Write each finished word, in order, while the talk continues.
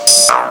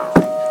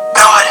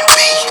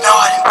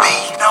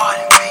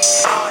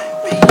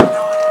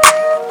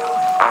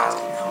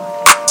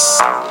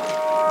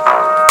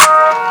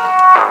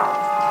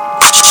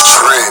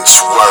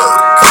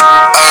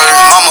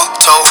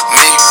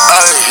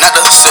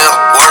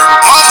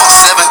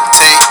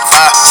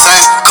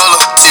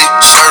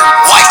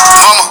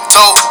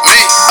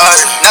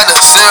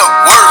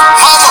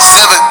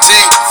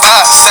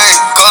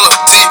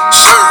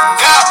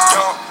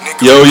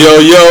Yo,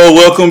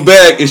 welcome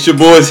back. It's your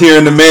boys here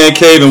in the Man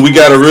Cave, and we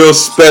got a real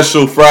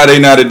special Friday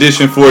night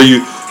edition for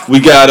you. We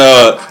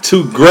got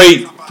two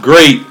great,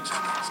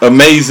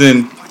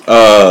 amazing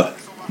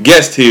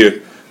guests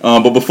here.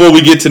 But before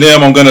we get to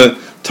them, I'm going to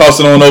toss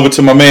it on over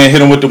to my man,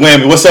 hit him with the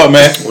whammy. What's up,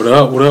 man? What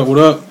up?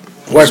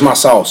 Where's my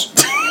sauce?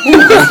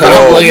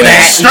 Oh, look at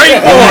that.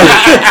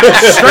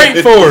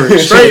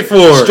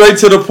 Straightforward. Straight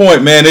to the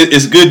point, man.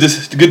 It's good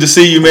to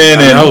see you, man.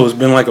 I know, it's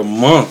been like a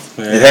month,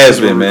 man. It has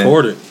been, man.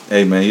 Recorded.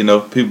 Hey, man,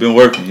 people been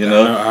working,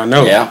 I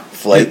know. Yeah.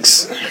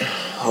 Flakes.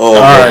 All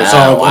right,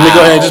 so let me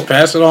go ahead and just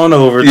pass it on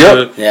over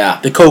to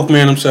the Coke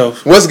man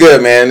himself. What's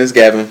good, man? It's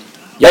Gavin.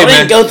 Y'all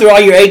didn't go through all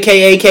your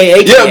AKA.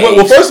 Yeah,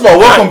 well, first of all,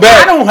 welcome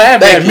back. I don't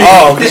have that many.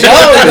 It's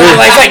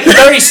like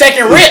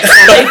 30-second rips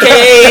on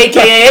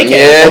AKA.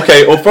 Yeah.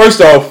 Okay, well,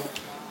 first off,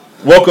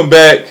 welcome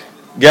back,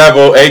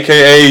 Gavo,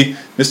 a.k.a.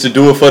 Mr.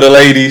 Do It For The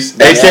Ladies.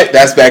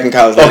 That's back in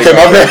college. Okay,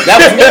 my bad. That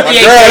was the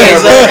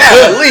AKAs.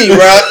 Leave,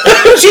 bro.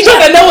 She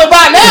gotta know it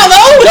by now,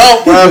 though.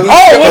 No, bro.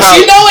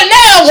 She know it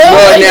now, bro.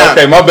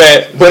 Okay, my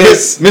bad. But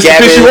it's Mr.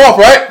 Gavin. Piss You Off,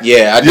 right?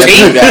 Yeah, I just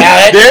knew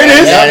that. There it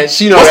is. Yeah,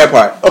 she know that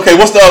part. Okay,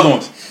 what's the other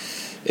ones?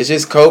 It's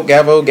just Coke,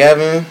 Gavo,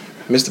 Gavin,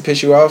 Mr.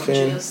 Piss You Off,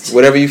 and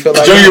whatever you feel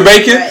like. Junior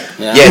Bacon?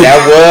 Yeah,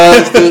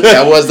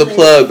 that was the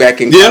plug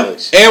back in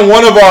college. And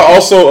one of our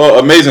also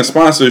amazing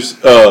sponsors,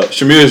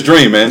 Shamir's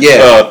Dream, man.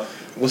 Yeah.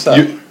 What's up?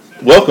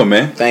 Welcome,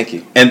 man. Thank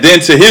you. And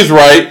then to his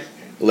right,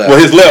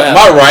 his left,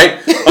 my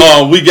right,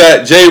 we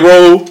got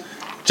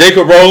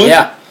Jacob Rowland.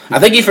 Yeah. I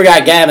think you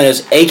forgot Gavin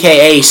is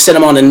AKA sit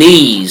him on the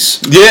knees.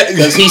 Yeah.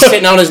 Because he's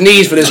sitting on his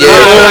knees for this right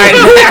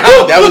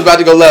now. That was about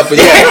to go left, but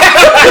yeah.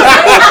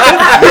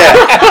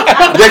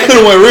 That could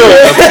have went real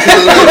left.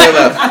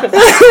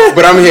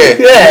 But I'm here.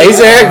 Yeah, he's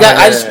there.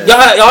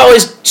 I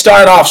always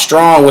start off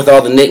strong with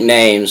all the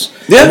nicknames.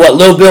 Yeah. What,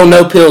 Lil Bill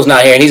No Pill's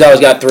not here, and he's always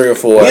got 3 or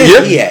 4.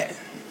 Yeah.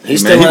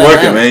 He's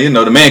working, man.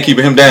 The man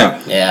keeping him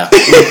down. Yeah.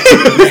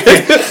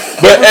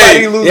 But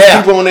hey, lose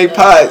people on their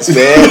pods,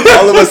 man.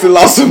 All of us have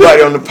lost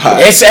somebody on the pod.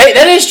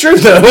 That is true,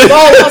 though. We've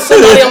all lost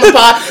somebody on the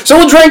pod, so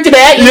we'll drink to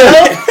that, you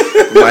know?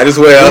 Might as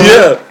well.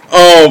 Yeah.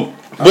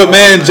 But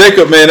man,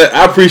 Jacob, man,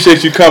 I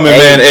appreciate you coming,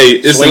 man. Hey,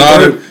 it's an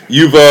honor.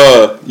 You've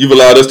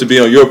allowed us to be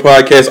on your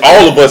podcast.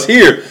 All of us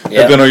here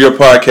have been on your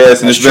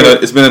podcast, and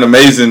it's been an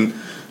amazing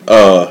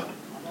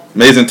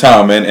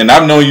time, man. And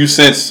I've known you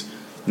since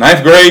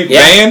 9th grade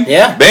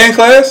band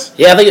class.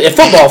 Yeah, I think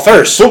football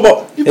first.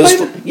 Football.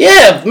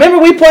 Remember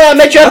we played? I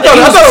met you. I thought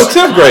it was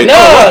 10th grade.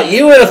 No,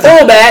 you were a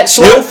fullback,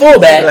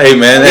 fullback. Hey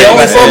man, the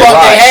only fullback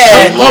they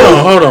had.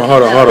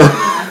 Hold on.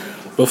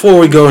 Before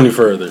we go any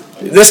further,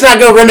 let's not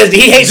go run this.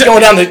 He hates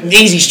going down the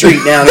easy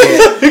street down there.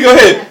 Go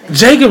ahead.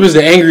 Jacob is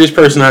the angriest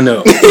person I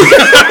know.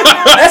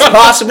 That's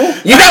possible.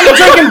 You got me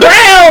drinking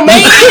brown,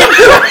 man.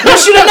 You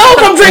should have known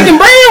if I'm drinking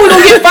brown, we're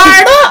gonna get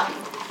fired up.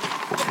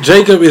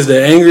 Jacob is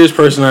the angriest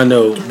person I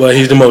know, but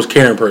he's the most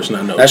caring person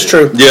I know. That's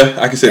true. Yeah,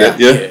 I can say that.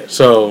 Yeah.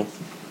 So,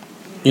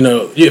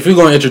 if you're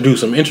gonna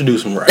introduce him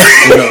right.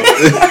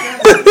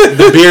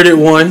 The bearded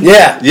one.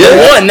 Yeah. The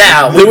one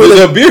now. We were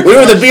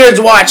the beards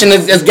watch, and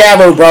as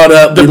Gavo brought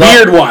up, the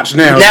beard watch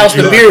now. Now it's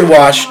the beard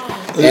wash,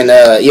 and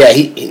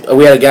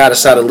we had a guy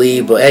decide to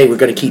leave, but hey, we're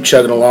gonna keep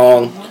chugging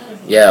along.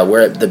 Yeah,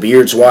 we're at the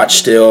Beards Watch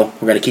still.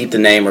 We're gonna keep the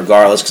name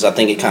regardless because I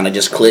think it kind of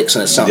just clicks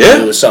and it's something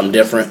new, it's something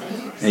different.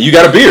 And you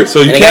got a beard,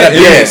 so you can't.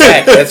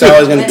 Exactly. That's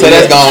always going to be. So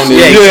that's gone.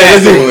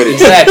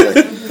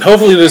 Exactly.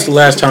 Hopefully, this is the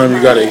last time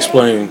you got to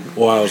explain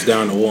why I was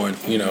down to 1. And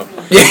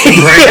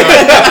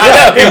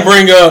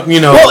bring up,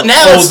 Well,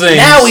 things.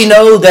 Now we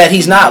know that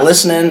he's not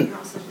listening.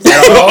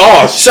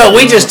 So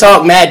we just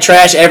talk mad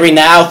trash every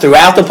now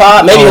throughout the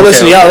pod. Maybe you'll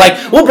listen to y'all. Like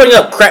we'll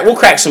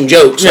crack some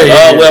jokes.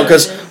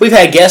 Because we've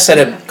had guests that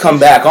have come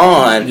back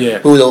on. Yeah.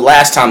 Who the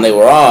last time they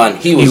were on,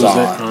 he was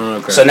on.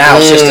 Okay. So now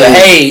it's just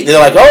they're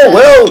like, oh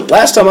well,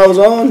 last time I was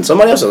on,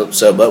 somebody else was.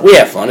 So, but we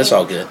have fun. It's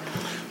all good.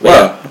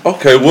 Wow.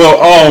 Okay. Well,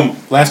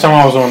 last time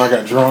I was on, I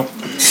got drunk.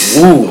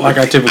 Ooh, like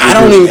I typically do. I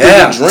don't even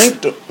think we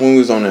drank when we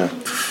was on there.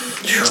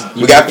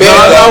 We got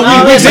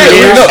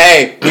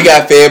fed. We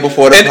got fed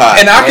before the pod.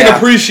 And I can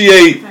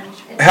appreciate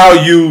how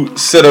you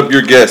set up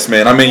your guests,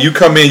 man. I mean, you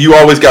come in, you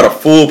always got a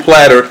full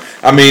platter.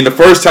 I mean, the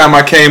first time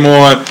I came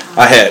on,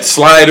 I had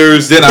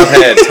sliders. Then I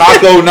had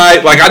taco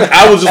night. Like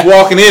I was just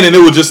walking in, and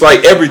it was just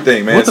like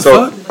everything, man. What the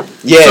fuck?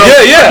 Yeah.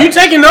 Are you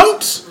taking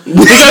notes?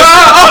 Hold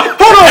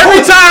on.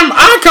 Every time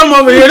I come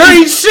over here, there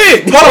ain't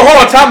shit.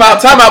 Hold on. Time out.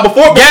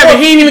 Before Gavin,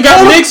 he ain't even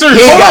got mixers.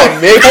 Hold on.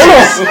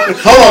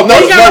 Hold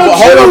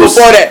on.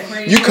 Before that,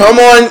 you come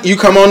on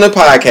the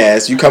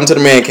podcast. You come to the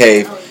Man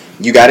Cave.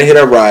 You got to hit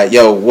a ride.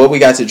 Yo, what we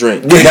got to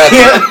drink?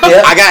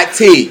 I got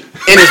tea.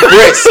 And it's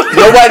bricks.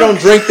 Nobody don't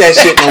drink that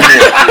shit no more.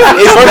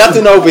 It's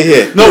nothing over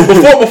here. No,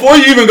 before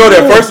you even go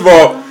there, first of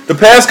all, the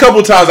past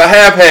couple times I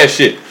have had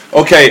shit.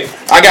 Okay,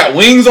 I got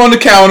wings on the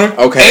counter.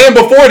 Okay. And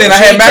before then, I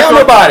had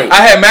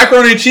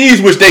macaroni and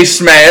cheese, which they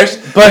smashed.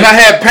 But I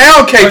had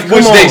pound cake,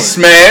 which they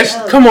smashed.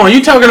 Come on,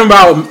 you talking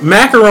about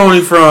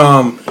macaroni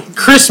from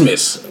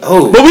Christmas?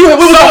 Oh, but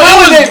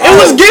it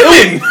was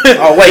given.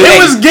 Oh wait,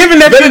 it was given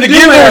that you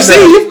didn't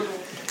receive.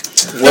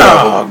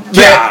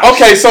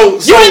 Okay, so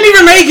you didn't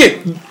even make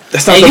it.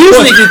 That's not. And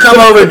usually, if you come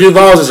over to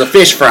Duval's, it's a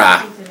fish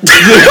fry.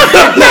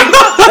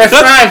 They're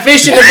frying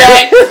fish in the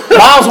back.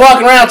 Mom's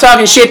walking around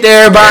talking shit to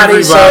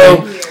everybody.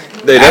 So.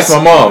 Hey, that's my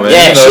mom, man.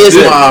 Yeah, his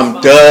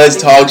mom does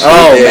talk shit.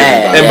 Oh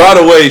man! And by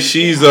the way,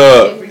 she's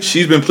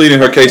been pleading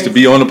her case to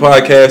be on the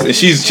podcast, and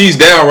she's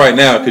down right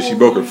now because she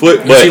broke her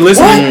foot. But she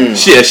listening?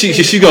 Yeah,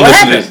 she gonna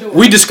listen to this.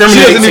 We discriminate.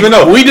 She doesn't even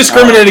know. We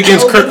discriminate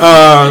against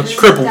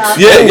cripples.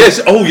 Yeah.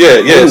 Yes. Oh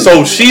yeah.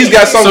 So she's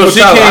got something.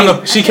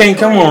 So she can't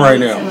come on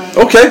right now.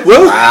 Okay.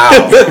 Well,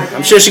 wow.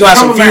 I'm sure she got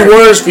some few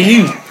words for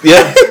you.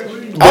 Yeah.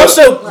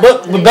 Also,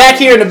 but back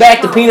here in the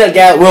back, the peanut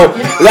guy. Well,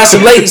 we got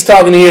some ladies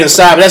talking here on the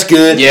side, but that's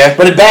good. Yeah.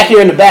 But back here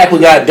in the back, we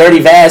got Dirty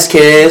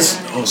Vasquez.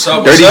 What's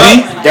up? Dirty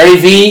V. Dirty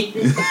V.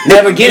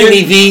 Never get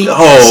any V.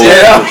 Oh.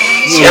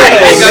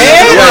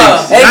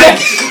 Yeah.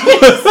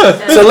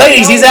 So,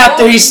 ladies, he's out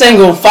there. He's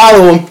single.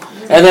 Follow him.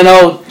 And then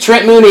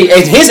Trent Mooney.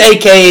 His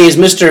AKA is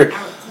Mr.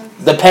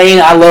 The Pain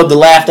I love to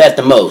laugh at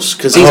the most,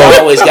 because he's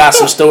always got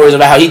some stories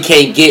about how he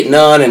can't get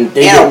none and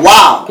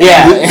wow.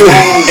 Yeah. AKA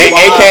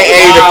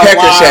the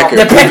pecker checker.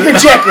 The pecker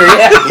checker.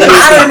 Yeah.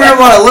 I don't remember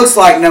what it looks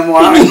like no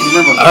more. I don't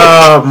remember.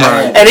 Oh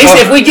my! And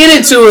if we get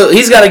into it,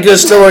 he's got a good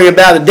story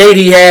about the date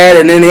he had,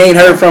 and then he ain't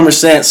heard from her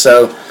since.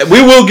 So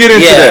we will get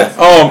into that.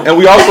 And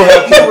we also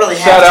have to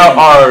shout out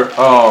our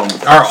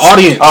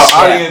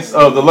audience,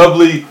 of the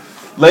lovely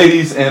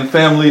ladies and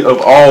family of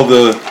all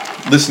the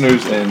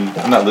listeners and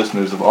not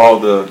listeners of all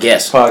the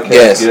podcast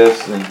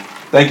guests, and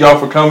thank y'all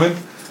for coming.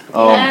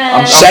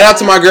 Shout out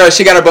to my girl.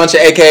 She got a bunch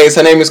of AKAs.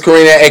 Her name is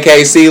Karina,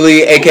 AKA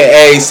C-Lee,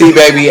 AKA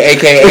C-Baby,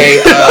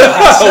 AKA.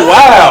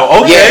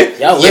 Wow. Okay.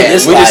 Yeah.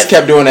 We just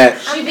kept doing that.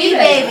 I'm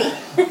B-Baby.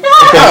 Okay,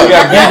 we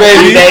got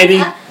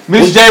B-Baby.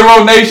 Miss J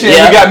Roll Nation,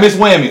 and we got Miss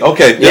Whammy.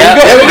 Okay, there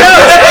we go.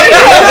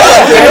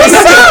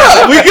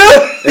 We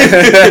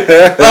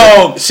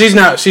good. She's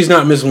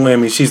not Miss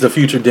Whammy. She's the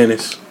future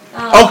dentist.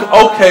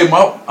 Okay,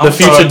 the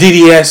future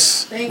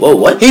DDS. Whoa,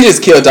 what? He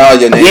just killed all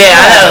your names. Yeah,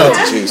 I know.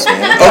 Juice,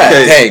 man.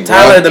 Okay, hey,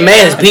 Tyler, the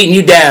man is beating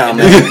you down.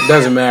 It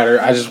doesn't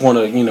matter. I just want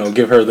to,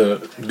 give her the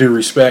due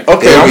respect.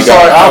 Okay, I'm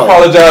sorry. I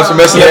apologize for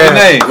messing up the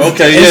name.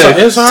 Okay,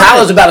 it's all right.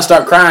 Tyler's about to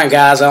start crying,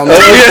 guys. I don't know.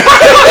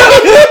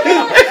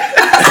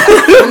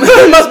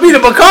 It must be the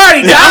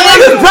Bacardi. I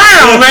want the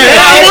brown, man.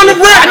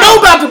 I know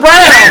about the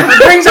brown. It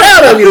brings it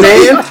out of you,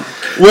 man.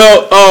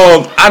 Well,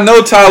 I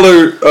know,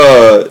 Tyler,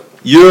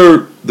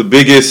 you're the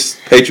biggest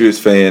Patriots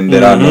fan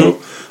that I know.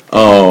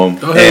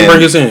 Go ahead and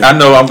bring us in. I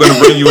know I'm going to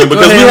bring you in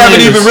because we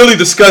haven't even really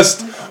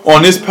discussed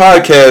on this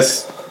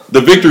podcast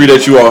the victory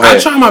that you all had. I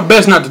try my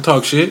best not to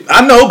talk shit.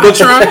 I know, but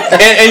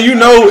and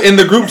in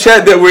the group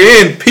chat that we're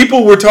in,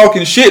 people were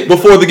talking shit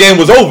before the game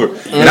was over,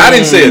 and I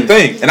didn't say a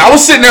thing. And I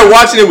was sitting there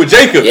watching it with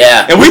Jacob,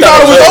 and we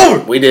thought it was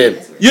over. We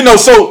did.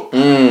 So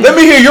let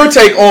me hear your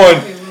take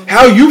on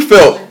how you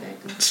felt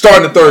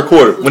starting the third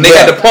quarter when they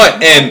had to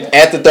punt and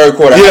at the third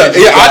quarter.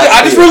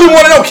 I just really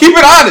want to know. Keep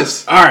it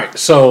honest. All right,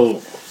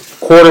 so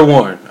quarter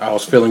one, I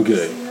was feeling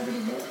good.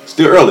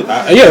 Still early.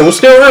 It was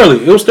still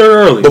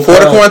early. Before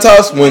the coin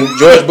toss, when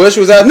George Bush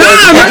was out there.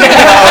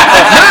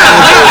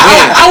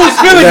 I was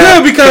feeling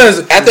good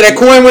because after that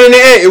coin went in the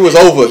air, it was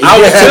over. I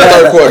was the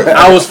third quarter.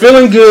 I was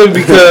feeling good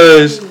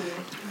because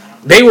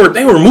they were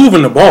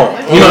moving the ball.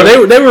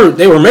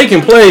 They were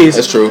making plays.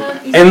 That's true.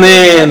 And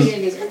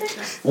then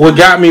what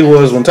got me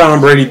was when Tom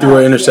Brady threw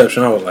an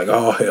interception, I was like,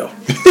 oh, hell.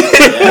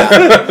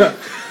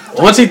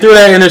 Once he threw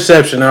that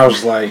interception, I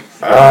was like,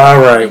 all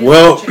right,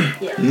 well,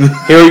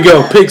 here we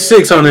go. Pick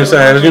 6 on this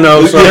ass,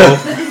 so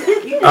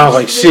I was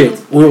like, shit,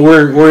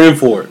 we're in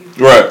for it.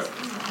 Right.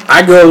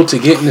 I go to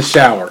get in the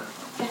shower.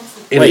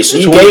 Wait, so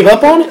you gave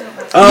up on it?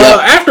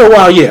 After a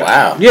while, yeah.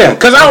 Wow. Yeah,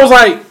 because I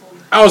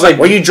was like,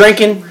 were you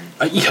drinking?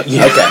 Yeah.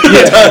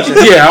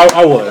 Okay.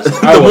 I was.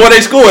 Before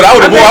they scored, I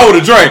would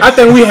have drank. I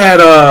think we had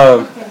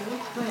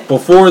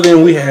before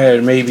then we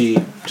had maybe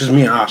just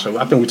me and Asha.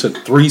 I think we took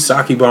 3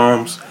 sake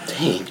bombs.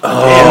 Dang.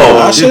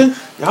 Asha?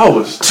 Y'all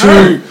was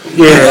 2.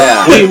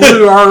 Yeah. We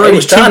were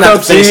already 2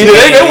 cups in.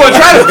 They weren't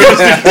trying to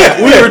finish it.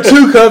 We were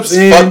 2 cups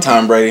in. Fuck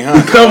Tom Brady,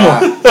 huh? Come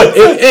on.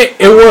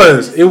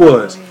 It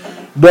was.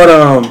 But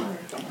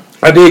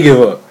I did give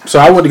up. So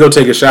I went to go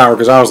take a shower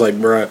because I was like,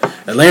 bruh,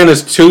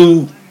 Atlanta's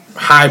too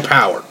high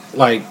powered.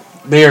 Like,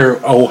 they're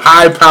a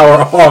high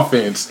power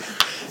offense.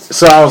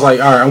 So I was like,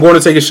 all right, I'm going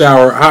to take a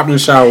shower. Hopped in the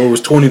shower. It was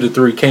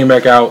 20-3. Came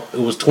back out. It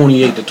was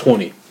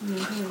 28-20.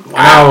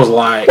 I was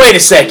like, wait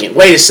a second.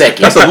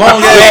 That's a long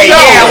game.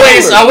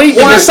 Wait. Are we?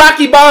 Did the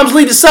sake bombs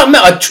lead to something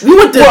else? We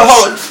went to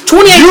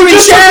 28. You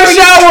just took a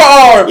shower,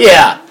 or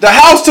the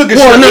house took a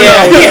shower. No.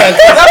 Yeah.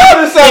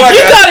 If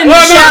you got in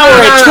the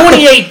shower at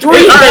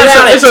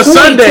 28-3, it's a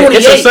Sunday.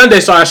 It's a Sunday,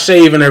 so I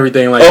shave and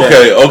everything like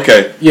that.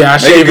 Okay. Yeah, I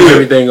shave and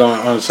everything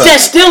on Sunday. That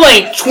still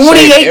ain't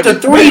 28-3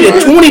 to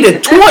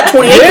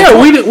 20-28. Yeah,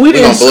 we didn't. We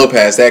gonna blow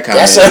past that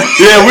comment.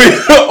 We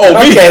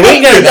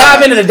ain't gonna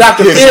dive into the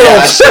Dr. Phil.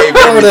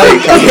 Blow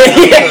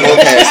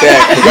past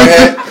that. Go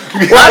ahead.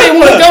 Well, I didn't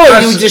want to go.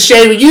 You just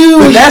shave you.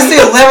 But that's the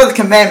 11th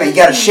commandment. You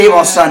got to shave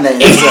on Sunday.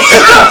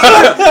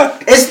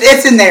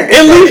 It's in there.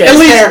 At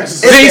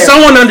least see,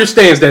 someone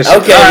understands that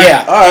shit. Okay,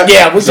 yeah. All right.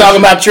 Yeah, we're talking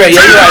about Trey.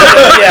 Yeah, you're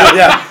right.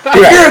 Yeah.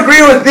 If you're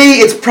agreeing with me,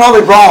 it's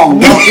probably wrong.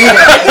 Don't do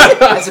that.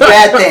 That's a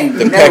bad thing.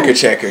 The pecker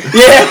checker.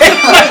 Yeah.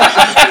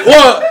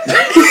 Well,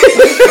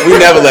 we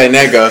never letting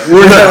that go.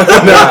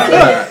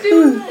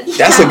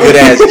 That's a good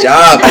ass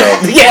job,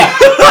 though. Yeah.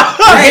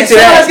 Hey, so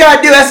all I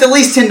gotta do. That's at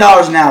least $10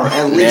 an hour.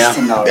 At least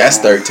 $10. That's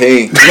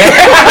 13.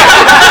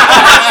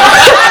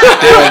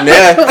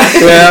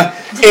 Yeah.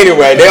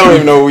 Anyway, they don't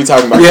even know what we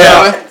talking about.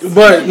 Yeah,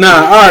 but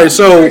nah. All right,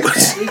 so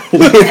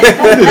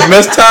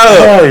messed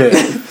up.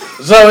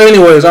 So,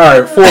 anyways, all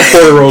right. Fourth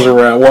quarter rolls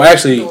around. Well,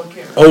 actually,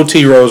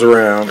 OT rolls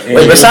around.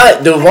 Wait,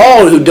 besides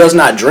Duval, who does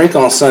not drink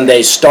on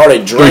Sundays,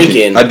 started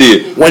drinking. I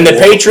did. When the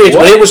Patriots,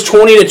 when it was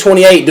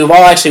 20-28, Duval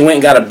actually went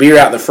and got a beer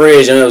out the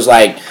fridge, and it was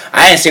like,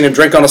 I ain't seen him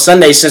drink on a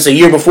Sunday since a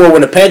year before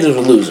when the Panthers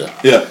were losing.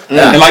 Yeah.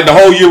 And like the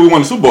whole year we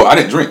won the Super Bowl, I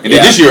didn't drink. And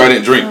then this year I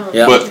didn't drink.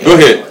 Yeah. But go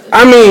ahead.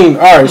 I mean,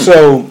 all right,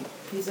 so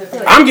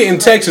I'm getting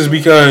texts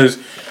because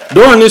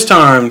during this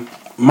time,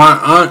 my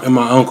aunt and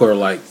my uncle are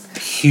like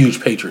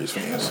huge Patriots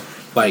fans.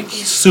 Like,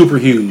 super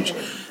huge.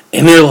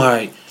 And they're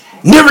like,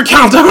 never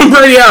count Tom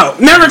Brady out.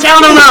 Never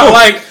count him out.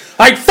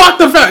 Like fuck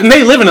the Falcons. And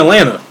they live in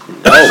Atlanta.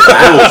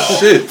 Oh,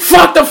 shit.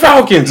 Fuck the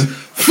Falcons.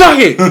 Fuck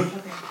it.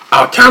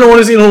 I kind of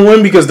want to see them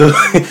win because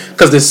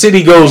the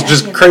city goes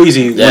just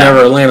crazy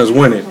whenever Atlanta's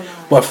winning.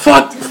 But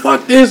fuck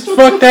this,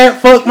 fuck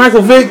that, fuck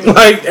Michael Vick,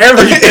 like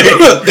everything.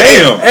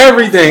 Damn.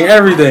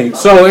 Everything.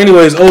 So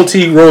anyways,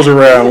 OT rolls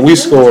around, we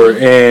score,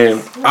 and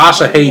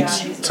Asha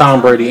hates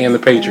Tom Brady and the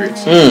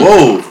Patriots.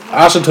 Whoa.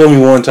 Asha told me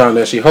one time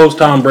that she hopes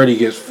Tom Brady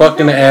gets fucked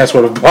in the ass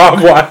with a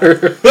barbed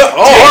wire.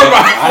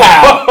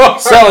 Wow.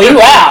 So you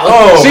out.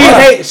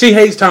 Oh, she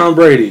hates Tom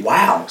Brady.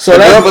 Wow. So the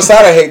that girl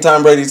beside her hate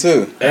Tom Brady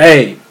too.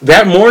 Hey,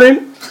 that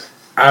morning,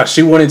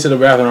 she went into the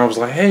bathroom. I was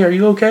like, "Hey, are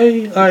you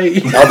okay?" Like,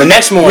 the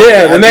next morning.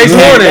 Yeah, the next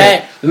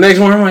morning. The next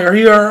morning, I'm like, "Are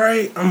you all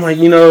right?" I'm like,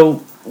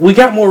 we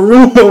got more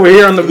room over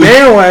here on the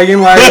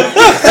bandwagon. Like,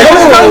 just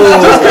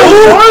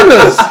come join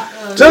us.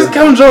 Just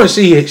come join.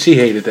 She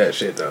hated that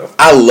shit though.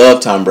 I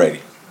love Tom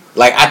Brady.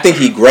 Like, I think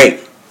he's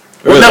great.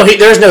 Well, no,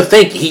 there's no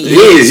think. He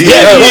is.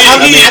 I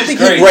think he's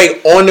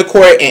great on the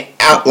court and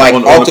out, like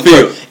off the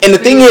field. And the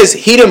thing is,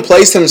 he didn't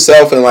place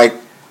himself in like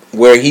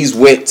where he's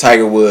with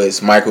Tiger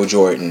Woods, Michael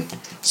Jordan,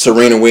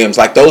 Serena Williams,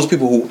 like those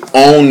people who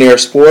own their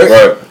sport.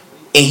 Right.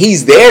 And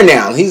he's there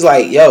now. He's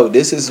like, yo,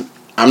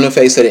 I'm the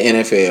face of the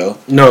NFL.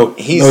 No,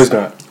 he's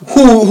not.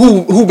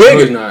 Who bigger? No,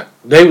 he's not.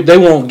 They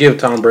won't give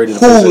Tom Brady the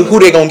position. Who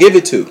they gonna give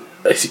it to?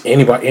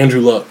 Anybody?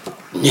 Andrew Luck.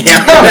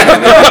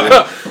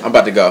 Yeah. I'm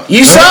about to go.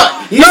 You saw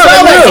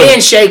that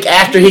handshake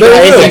after he got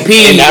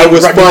MVP, and that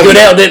was funny.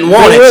 Goodell didn't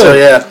want it, so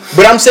yeah.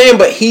 But I'm saying,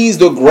 he's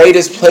the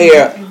greatest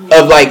player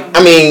of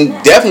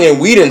definitely in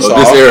Whedon's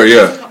this era,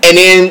 yeah. And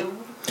then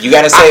you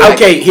gotta say,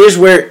 okay, here's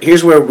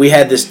where we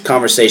had this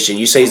conversation.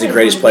 You say he's the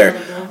greatest player.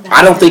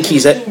 I don't think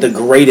he's the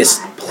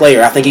greatest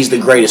player. I think he's the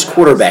greatest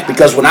quarterback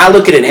because when I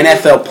look at an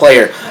NFL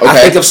player, I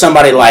think of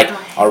somebody like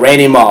a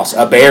Randy Moss,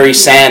 a Barry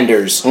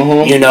Sanders,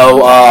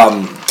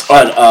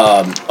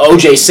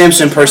 O.J.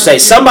 Simpson per se,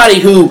 somebody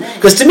who,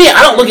 because to me,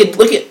 I don't look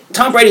at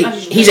Tom Brady.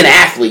 He's an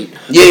athlete.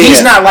 Yeah,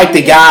 he's not like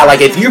the guy.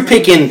 Like if you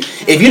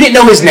didn't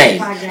know his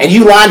name and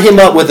you lined him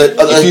up with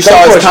if you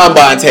saw his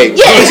combine tape,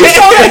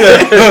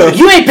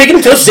 you ain't picking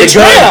him till 6th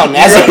round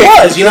as it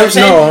was. You know what I'm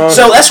saying? No,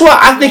 so that's why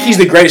I think he's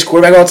the greatest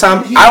quarterback of all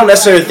time. I don't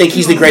necessarily think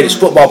he's the greatest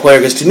football player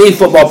because to me,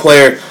 football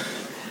player.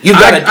 You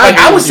got to.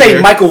 I would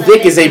say Michael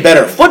Vick is a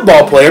better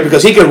football player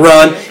because he could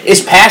run. His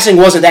passing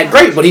wasn't that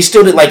great, but he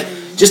still did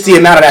just the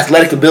amount of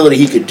athletic ability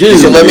he could do.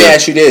 So let me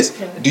ask you this: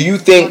 do you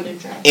think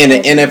in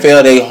the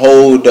NFL they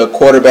hold the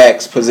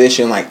quarterback's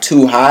position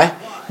too high?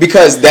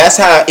 Because that's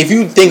how. If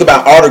you think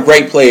about all the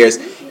great players,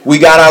 we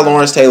got our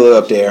Lawrence Taylor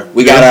up there,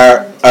 we got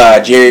our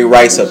Jerry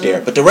Rice up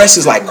there, but the rest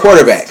is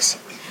quarterbacks.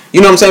 You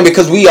know what I'm saying?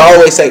 Because we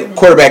always say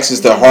quarterbacks is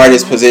the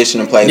hardest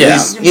position to play. Yeah.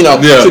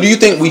 So do you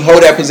think we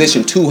hold that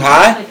position too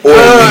high, or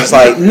it's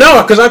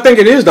no? Because I think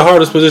it is the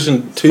hardest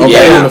position to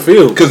play on the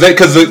field. Because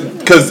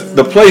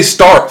the play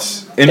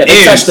starts and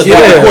ends with the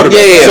quarterback.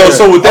 Yeah.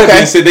 So with that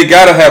being said, they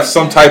gotta have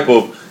some type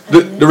of.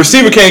 The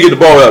receiver can't get the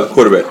ball without the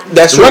quarterback.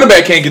 That's the running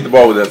back can't get the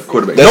ball without the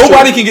quarterback.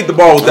 Nobody can get the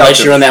ball without.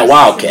 Unless you're on that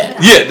Wildcat.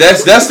 Yeah,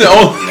 that's the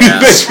only.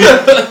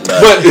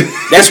 But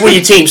that's when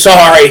your team.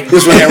 Sorry,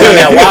 this when they run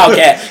that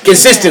Wildcat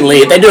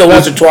consistently. If they do it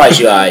once or twice,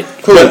 you're all right.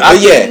 Cool. But I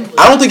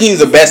don't think he's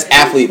the best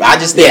athlete. I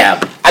just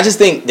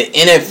think the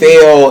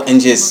NFL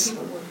and just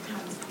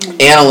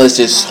analysts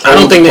just. I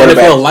don't think the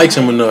NFL likes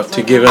him enough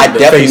to give him. I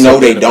definitely know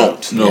they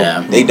don't.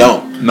 No, they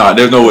don't. Nah,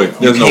 there's no way.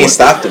 There's no way. Can't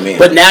stop the man.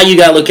 But now you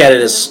gotta look at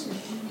it as.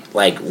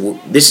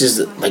 This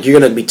is you're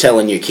gonna be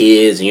telling your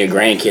kids and your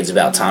grandkids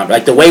about Tom.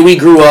 The way we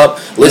grew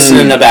up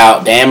listening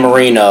about Dan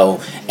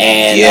Marino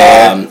and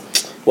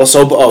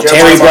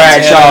Terry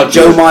Bradshaw,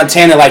 Joe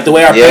Montana. The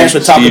way our parents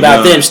would talk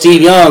about them.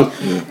 Steve Young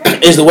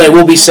is the way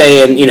we'll be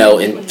saying.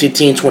 In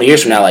 15, 20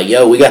 years from now,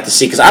 we got to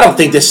see. Because I don't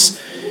think this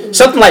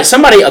something like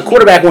a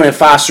quarterback winning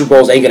 5 Super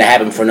Bowls ain't going to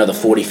happen for another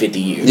 40, 50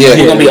 years. Yeah.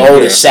 He's going to be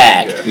old as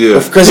sack. Yeah.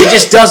 Because it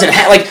just doesn't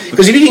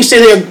because if you can sit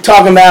there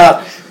talking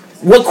about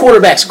what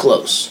quarterback's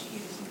close.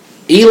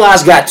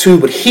 Eli's got 2,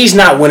 but he's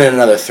not winning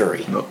another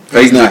 3. No.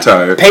 Peyton's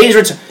retired.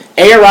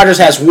 Aaron Rodgers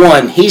has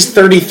 1. He's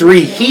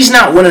 33. He's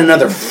not winning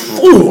another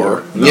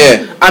 4. No.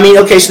 Yeah. I mean,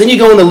 okay, so then you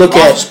go in to look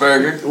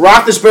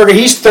Roethlisberger.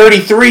 He's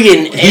 33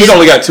 and he's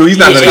only got 2. He's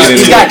not going to get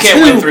He anything.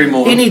 can't win 3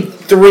 more. He needs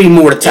 3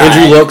 more to tie.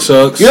 Andrew Luck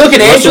sucks. You're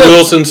looking at Russell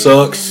Wilson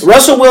sucks.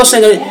 Russell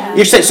Wilson.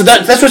 You're saying so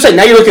that's what I'm saying.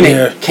 Now you're looking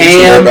at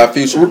Cam,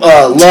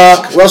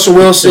 Luck, Russell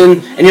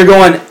Wilson, and you're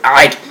going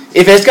like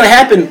if it's going to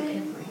happen.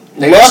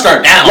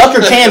 Luck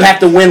or Cam have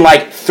to win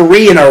like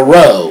 3 in a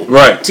row,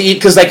 right?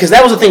 Because that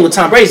was the thing with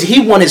Tom Brady.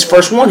 He won his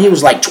first one. He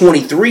was like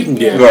 23,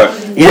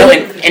 right? You know,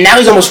 and now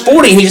he's almost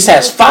 40. And he just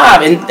has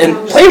 5,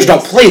 and players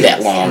don't play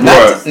that long.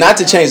 Not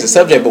to change the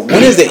subject, but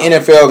when is the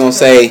NFL gonna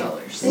say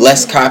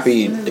let's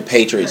copy the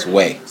Patriots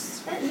way?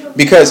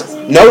 Because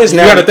notice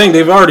now you got to think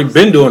they've already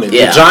been doing it.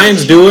 Yeah. The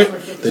Giants do it.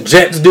 The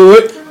Jets do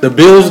it. The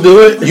Bills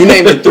do it. You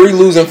named the 3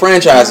 losing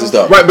franchises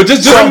though, right? But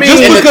just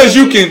because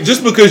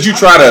you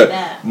try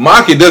to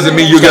mock it doesn't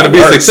mean you're going to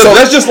be successful.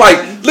 That's just like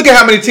look at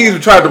how many teams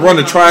have tried to run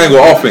the triangle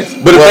offense,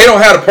 but if they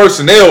don't have the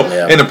personnel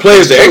and the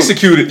players to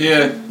execute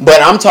it,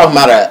 But I'm talking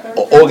about an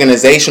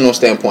organizational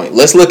standpoint.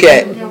 Let's look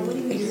at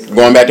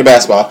going back to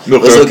basketball. Okay.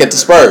 Let's look at the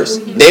Spurs.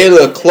 They're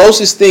the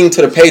closest thing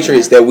to the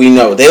Patriots that we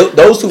know.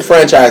 Those 2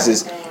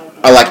 franchises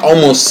are like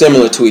almost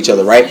similar to each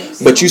other, right?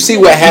 But you see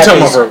what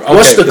happens.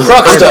 What's the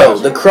crux though?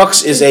 The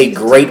crux is a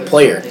great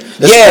player.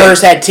 The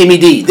Spurs had Timmy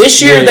D.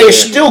 This year they're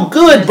still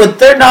good, but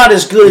they're not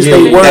as good as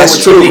they were.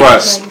 That's true.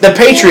 The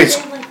Patriots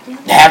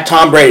have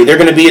Tom Brady. They're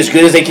going to be as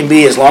good as they can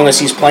be as long as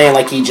he's playing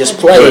like he just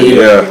played.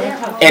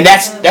 Yeah. And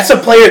that's a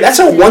player. That's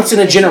a once in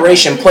a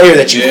generation player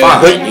that you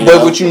find.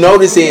 But what you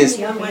notice is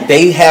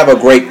they have a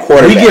great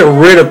quarterback. We get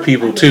rid of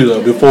people too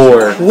though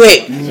before.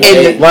 Quick.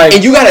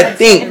 And you got to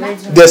think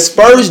the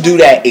Spurs do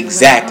that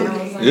exactly.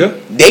 Yeah.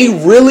 They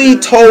really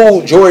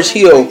told George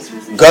Hill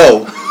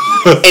go.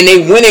 And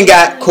they went and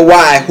got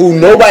Kawhi, who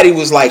nobody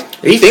was like.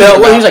 He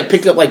felt he was like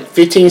picked up like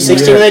 15,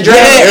 16 in that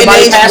draft.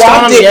 Everybody passed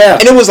on him.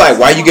 And it was like,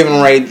 why are you giving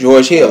away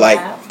George Hill? Like,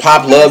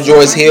 Pop loved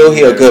George Hill.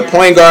 He a good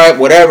point guard,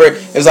 whatever.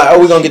 It was like, oh,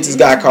 we're gonna get this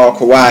guy called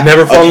Kawhi.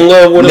 Never fall in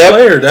love with a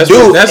player. That's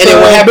and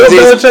then what happens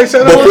is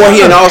before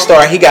he an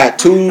All-Star, he got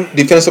 2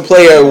 Defensive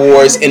Player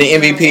Awards and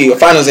an MVP, a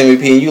Finals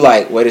MVP, and you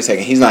like, wait a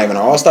second, he's not even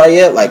an All-Star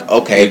yet. Like,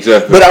 okay,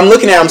 exactly. But I'm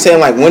looking at, I'm saying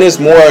like, when is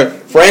more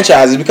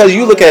franchises? Because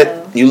you look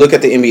at the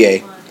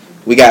NBA.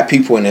 We got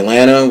people in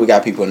Atlanta. We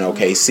got people in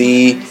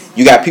OKC.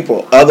 You got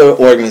people, other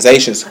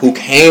organizations who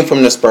came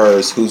from the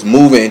Spurs, who's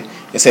moving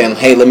and saying,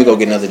 "Hey, let me go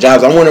get another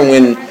job." I'm wondering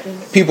when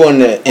people in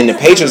the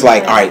Patriots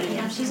like, all right,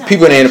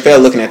 people in the NFL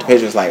looking at the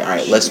Patriots like, all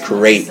right, let's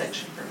create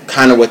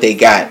kind of what they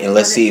got and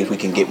let's see if we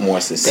can get more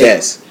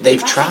success.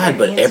 They've tried,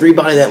 but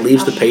everybody that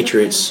leaves the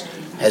Patriots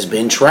has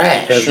been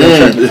trash. I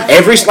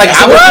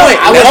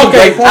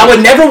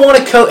would never want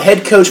a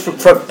head coach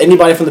for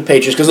anybody from the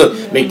Patriots because look,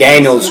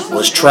 McDaniels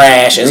was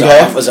trash as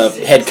a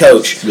head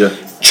coach. Yeah.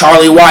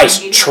 Charlie Weiss,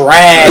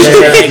 trash as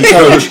a head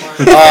coach.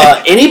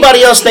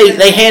 Anybody else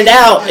they hand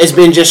out has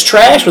been just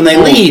trash when they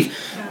leave.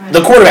 The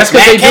quarterback, that's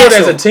because they do it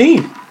as a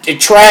team.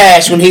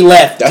 Trash when he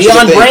left.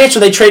 Deion Branch,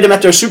 when they traded him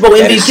after a Super Bowl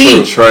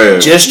MVP.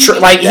 Trash. Just he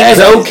was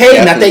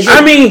okay, not that good.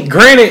 I mean,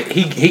 granted,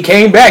 he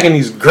came back and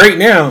he's great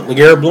now.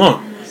 LeGarrette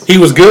Blount. He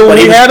was good when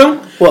he had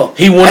him. Well,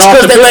 he went that's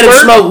off to because they let him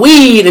smoke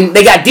weed and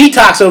they got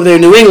detox over there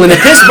in New England. In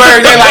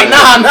Pittsburgh, they're like,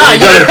 nah.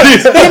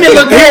 Him and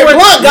LeGarrette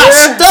Blount got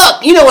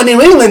stuck. You know, in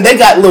New England, they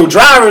got little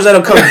drivers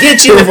that'll come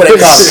get you before they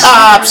call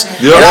cops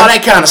and all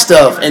that kind of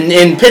stuff. And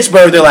in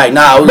Pittsburgh, they're like,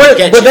 nah, but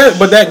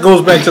that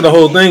goes back to the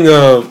whole thing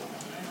of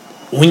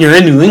when you're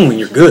in New England,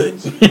 you're good.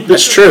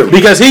 That's true.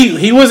 Because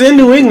he was in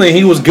New England,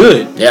 he was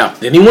good. Yeah.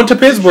 Then he went to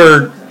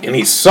Pittsburgh and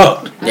he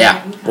sucked.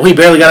 Yeah. Well, he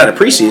barely got out of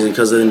preseason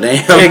because of them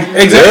damn.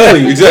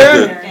 Exactly.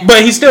 Exactly.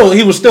 But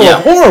he was still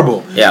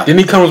horrible. Yeah. Then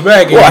he comes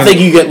back. Well, I think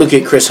you look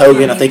at Chris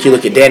Hogan. I think you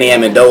look at Danny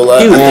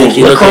Amendola. He was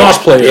a lacrosse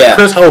player. Yeah.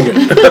 Chris Hogan.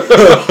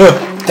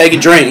 Take a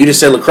drink. You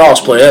just said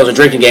lacrosse player. That was a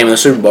drinking game in the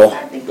Super Bowl.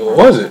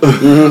 Was it?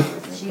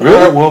 Mm-hmm. Really?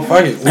 All right, well,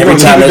 fuck it. Every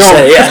time they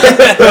say it, yeah.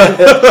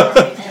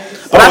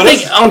 But I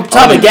think on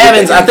top of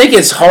Gavin's, I think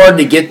it's hard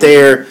to get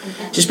there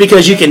just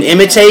because you can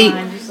imitate,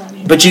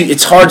 but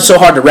it's so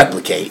hard to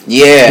replicate.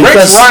 Yeah.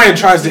 Rex Ryan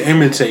tries to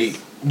imitate,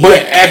 but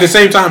at the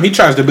same time, he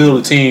tries to build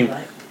a team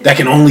that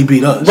can only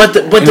beat us. But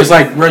it's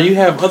like, bro, you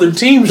have other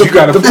teams. The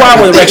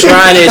problem with Rex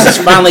Ryan is it's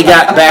finally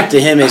got back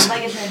to him is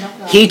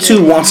he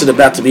too wants it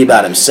to be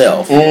about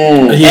himself.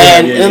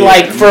 And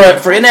like for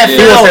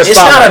NFL, it's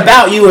not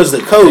about you as the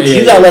coach.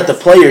 You gotta let the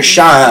players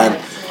shine.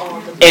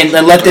 And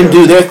let them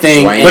do their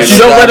thing. But you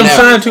don't let them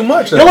shine too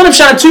much. You don't let him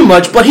shine too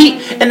much, but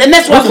and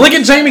that's why. Look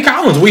at Jamie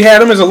Collins. We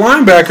had him as a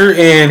linebacker,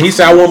 and he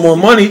said, I want more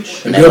money.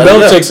 And Bill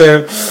Belichick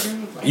said,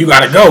 you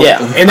got to go. Yeah.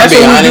 And that's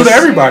what we do to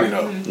everybody,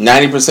 though.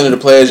 90% of the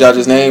players y'all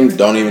just named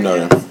don't even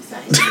know them.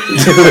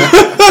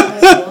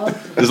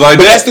 It's like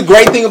But that's the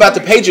great thing about the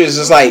Patriots.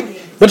 It's like,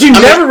 But you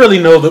never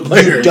really know the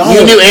players.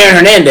 You knew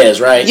Aaron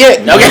Hernandez, right? Yeah.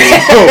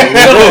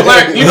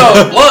 Okay. You know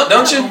Blunt,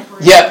 don't you?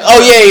 Yeah.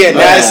 Oh yeah.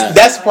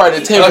 That's part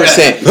of the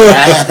 10%.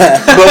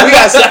 But we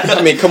got.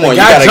 I mean, come on. You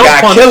got a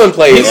guy killing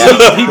players.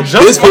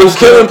 This dude's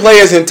killing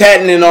players and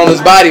tatting on his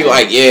body.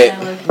 Like,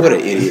 what an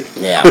idiot.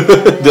 Yeah.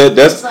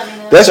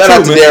 That's Shout true,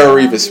 out to man. Darrell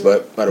Revis,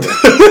 but by the way,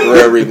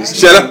 Darrell Revis.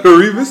 Shout out to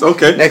Revis.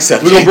 Okay. Next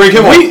up, we're gonna bring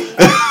him on.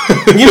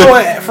 You know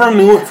what? From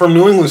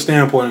New England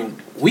standpoint,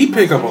 we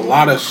pick up a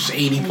lot of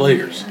shady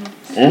players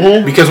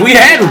because we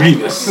had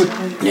Revis.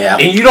 Yeah.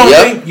 And you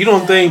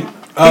don't think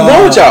He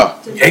wrong with y'all.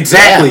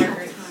 Exactly. Yeah.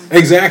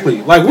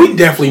 Exactly. Like, we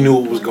definitely knew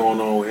what was going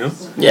on with him.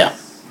 Yeah.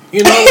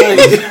 You know,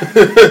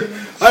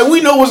 like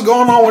we know what's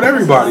going on with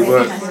everybody,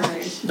 but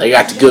they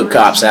got the good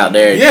cops out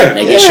there. Yeah.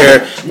 Making sure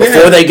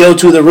before they go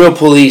to the real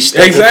police,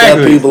 they can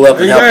help people up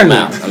and help them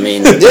out. I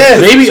mean,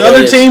 maybe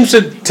other teams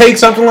should take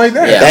something like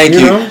that. Yeah. Thank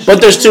you. Know?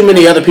 But there's too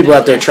many other people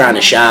out there trying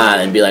to shine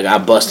and be like, I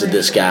busted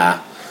this guy.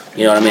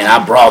 You know what I mean?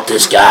 I brought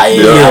this guy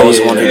in. I was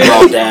the one who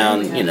brought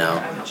down, you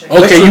know.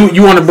 Okay,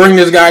 you want to bring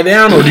this guy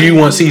down, or do you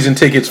want season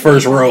tickets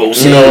first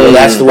rows? You know,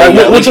 that's the way.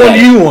 Which one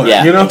do you want?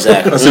 Yeah, you know?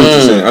 exactly. I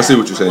see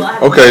what you're saying.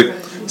 Okay,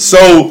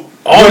 so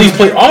all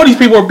these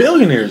people are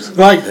billionaires.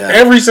 Like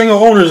every single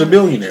owner is a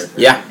billionaire.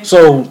 Yeah.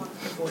 So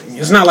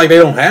it's not like they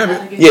don't have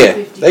it.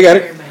 Yeah, they got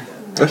it.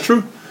 that's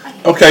true.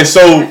 Okay,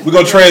 so we're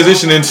gonna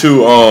transition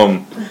into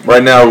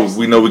right now.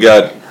 We know we're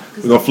gonna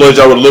flood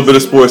y'all with a little bit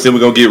of sports, then we're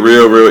gonna get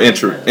real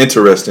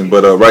interesting.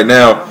 But right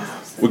now,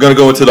 we're gonna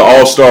go into the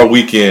All-Star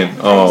Weekend.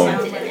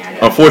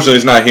 Unfortunately,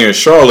 it's not here in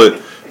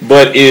Charlotte,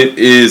 but it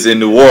is in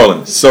New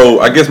Orleans. So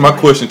I guess my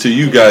question to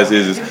you guys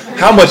is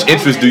how much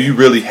interest do you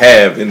really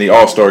have in the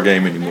All-Star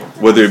game anymore?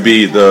 Whether it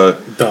be the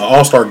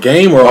All-Star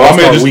game or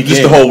All-Star weekend?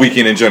 Just the whole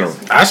weekend in general.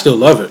 I still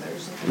love it.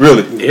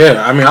 Really?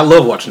 Yeah, I mean, I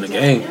love watching the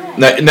game.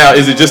 Now,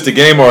 is it just the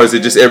game or is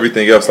it just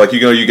everything else? Like, you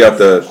got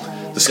the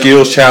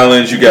skills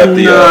challenge, you got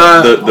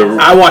the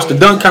I watched the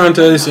dunk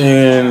contest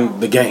and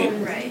the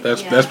game.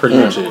 That's pretty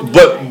much it.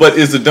 But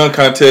is the dunk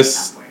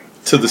contest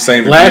to the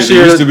same degree Last as it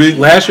year, used to be?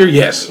 Last year,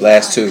 yes.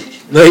 Last two.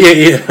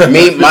 Yeah.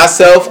 Me,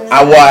 myself,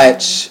 I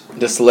watch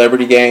the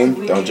celebrity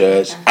game. Don't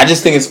judge. I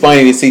just think it's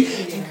funny to see.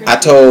 I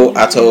told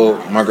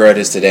my girl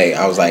this today.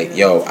 I was like,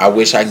 yo, I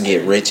wish I can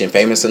get rich and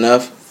famous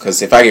enough.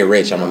 Because if I get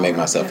rich, I'm going to make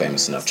myself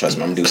famous enough. Trust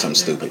me, I'm going to do something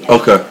stupid.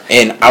 Okay.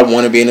 And I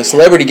want to be in a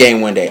celebrity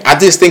game one day. I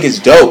just think it's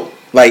dope.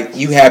 Like,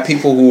 you have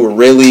people who are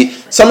really...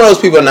 Some of those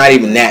people are not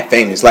even that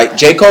famous. Like,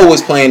 J. Cole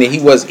was playing and he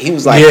was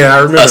like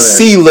a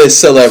C-list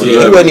celebrity. He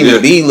wasn't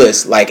even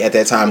B-list, like, at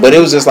that time. But it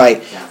was just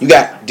like, you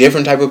got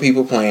different type of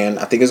people playing.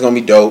 I think it's going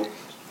to be dope.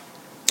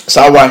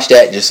 So I watched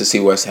that just to see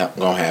what's going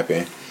to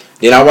happen.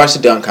 Then I watched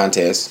the dunk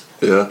contest.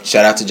 Yeah.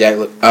 Shout out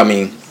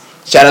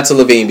to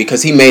Levine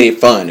because he made it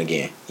fun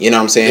again. You know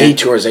what I'm saying? He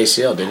tore his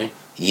ACL, didn't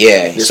he?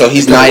 Yeah. So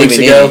he's not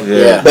even in it.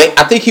 Yeah. But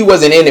I think he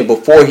wasn't in it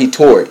before he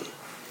tore it.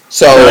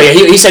 So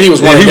he said he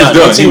was one and done.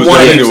 Once he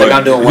won it, he was like,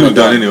 I'm doing one and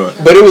done. Anyway.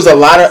 But it was a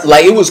lot of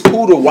it was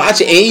cool to watch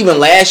it. And even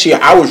last year,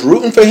 I was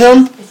rooting for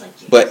him.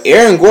 But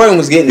Aaron Gordon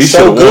was getting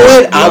so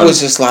good. I was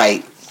just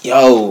like,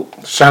 yo.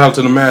 Shout out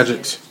to the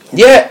Magics.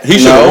 Yeah. He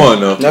should have won,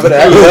 though. Never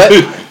that.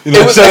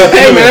 But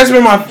hey, man, that's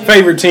been my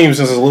favorite team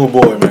since I was a little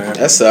boy, man.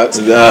 That sucks.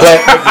 But it's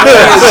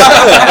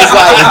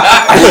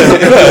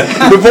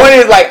like, the point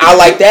is, like, I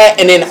like that.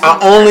 And then I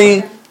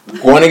only,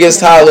 going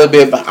against Ty a little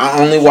bit, but I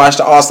only watch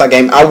the All-Star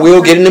game. I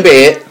will get into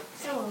bed.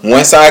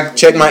 Once I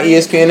check my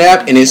ESPN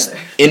app and it's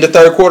in the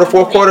third quarter,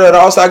 fourth quarter of the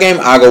All-Star game,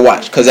 I go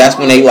watch. Because that's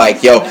when they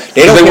like, yo,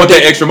 they want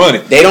that extra money.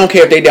 They don't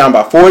care if they down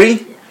by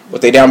 40 or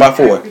if they down by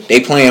 4.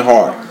 They playing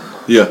hard.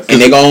 Yeah.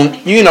 And they gon',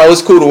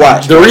 it's cool to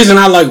watch. The reason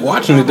I like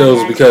watching it, though,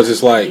 is because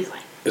it's like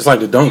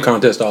the dunk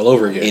contest all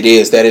over again. It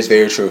is. That is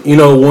very true. You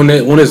know, when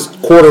it's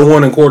quarter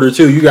one and quarter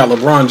two, you got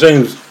LeBron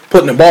James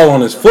putting the ball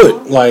on his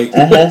foot, like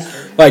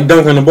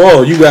dunking the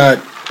ball. You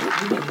got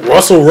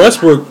Russell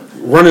Westbrook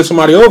running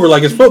somebody over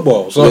like it's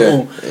football.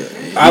 So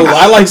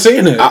I like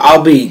seeing it.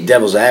 I'll be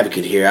devil's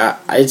advocate here.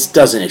 It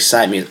doesn't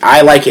excite me.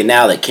 I like it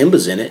now that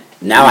Kimba's in it.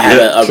 Now I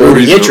have a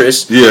rooting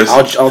interest. Yes.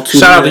 I'll tune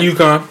Shout out to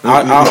UConn.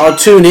 I'll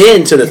tune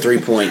in to the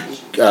 3-point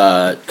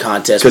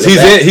contest because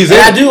he's in.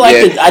 I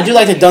do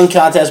like the dunk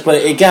contest, but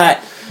it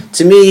got,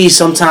 to me,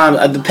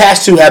 sometimes the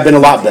past two have been a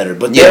lot better.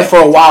 But there for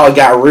a while it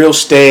got real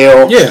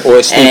stale. Yeah.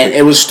 Or stupid. And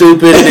it was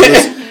stupid. And it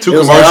was too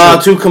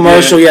commercial. Too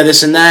commercial. Yeah,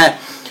 this and that.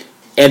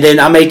 And then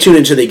I may tune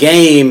into the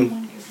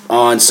game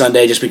on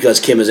Sunday just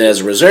because Kim is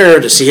as a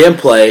reserve to see him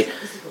play.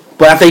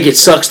 But I think it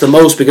sucks the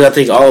most because I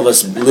think all of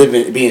us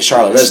being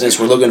Charlotte residents,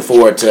 we're looking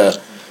forward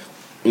to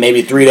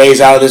maybe 3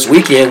 days out of this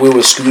weekend. We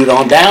would scoot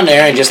on down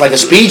there and just like a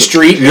speed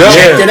street,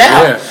 check it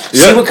out. Yeah.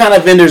 See what kind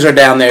of vendors are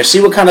down there.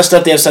 See what kind of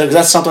stuff they have set up. Because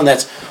that's something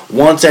that's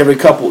once every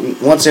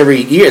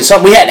year. It's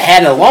something we hadn't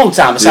had in a long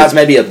time besides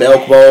maybe a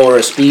Belk Bowl or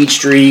a Speed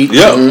Street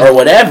or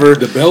whatever.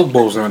 The Belk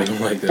Bowl's not even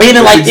like that.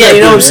 Even like, you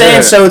know what I'm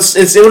saying? So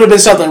it would have been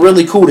something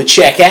really cool to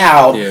check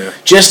out. Yeah.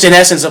 Just in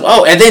essence of,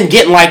 and then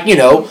getting like,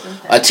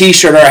 a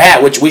T-shirt or a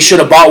hat, which we should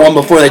have bought one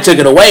before they took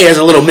it away as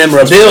a little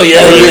memorabilia,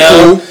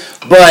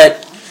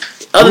 But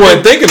I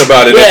wasn't thinking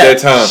about it at that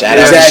time. Shout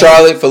out to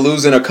Charlotte for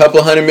losing a couple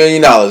 $100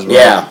 million, bro.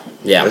 Yeah.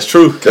 That's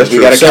true. We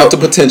got to count the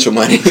potential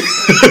money.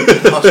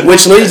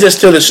 Which leads us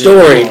to the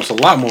story. It's a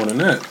lot more than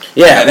that.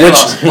 Yeah,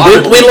 which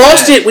we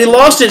lost it. We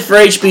lost it for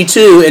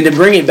HB2, and to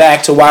bring it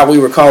back to why we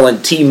were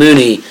calling T.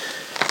 Mooney,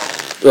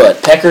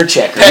 what, Pecker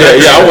Checker?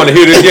 Yeah. I want to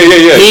hear this.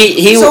 Yeah.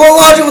 It's a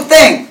logical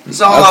thing.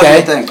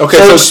 Okay,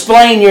 so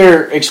explain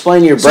your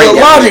breakdown. So the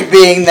logic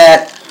being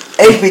that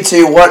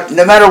HB2,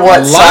 no matter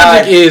what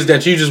logic is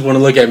that you just want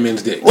to look at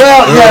men's dicks.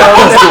 Well,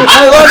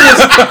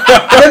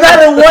 no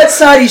matter what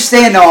side you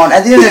stand on,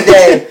 at the end of the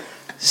day,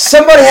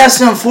 somebody has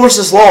to enforce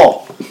this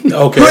law.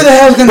 Okay. Who the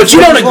hell's going to? But you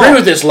don't agree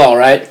with this law,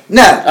 right?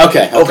 No.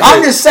 Okay.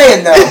 I'm just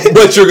saying though.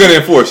 But you're gonna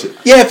enforce it.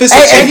 Yeah, if it's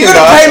if you're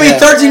gonna pay me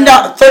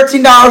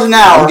 $13 an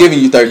hour, I'm giving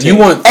you 13. You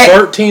want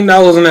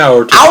 $13 an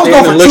hour to I was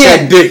going for look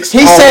 10. at dicks.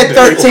 He said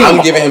 13. I'm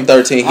giving him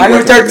 13. I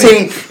give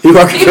 13. You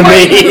working for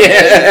me?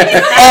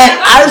 And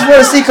I just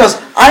want to see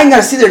because I ain't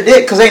gonna see their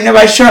dick because ain't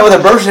nobody showing up with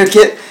a birth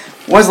certificate.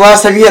 When's the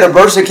last time you had a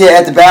birth certificate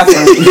at the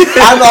bathroom?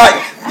 I'm like,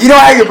 you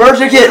don't have your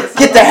birth certificate?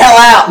 Get the hell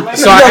out.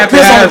 So I have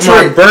to have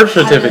my birth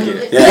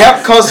certificate.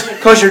 Yep,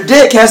 because your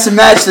dick has to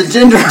match the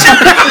gender.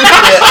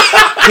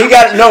 He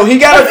got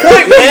a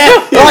point,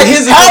 man. Like,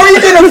 how are you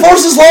going to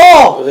enforce this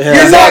law?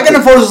 You're not going to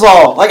enforce this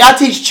law. Like, I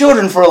teach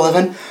children for a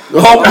living.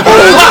 Oh, God.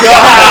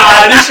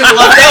 You should have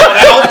left that one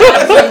out.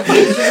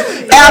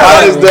 The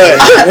pod is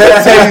done.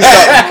 I'll tell you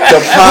something.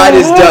 The pod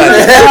is done.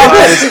 The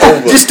pod is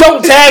over. Just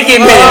don't tag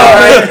him,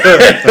 man.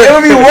 It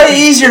would be way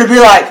easier to be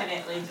like,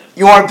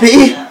 you want to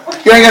pee?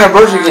 You ain't got a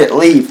birth certificate.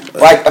 Leave.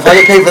 Like, if I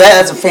get paid for that,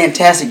 that's a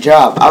fantastic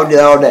job. I would do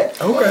that all day.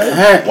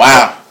 Okay.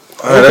 Wow.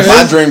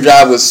 My dream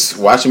job was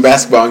watching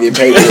basketball and getting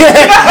paid for it.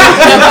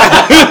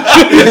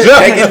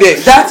 Taking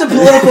dick. That's a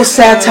political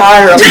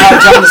satire of how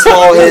dumb this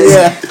law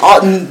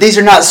is. These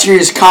are not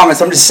serious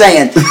comments. I'm just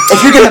saying,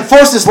 if you're going to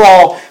enforce this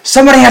law,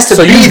 somebody has to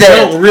be there.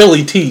 So you don't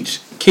really teach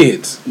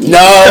kids? No.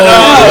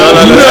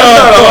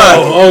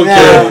 Okay.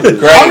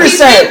 No. I'm just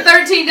saying.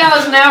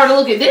 $13 an hour to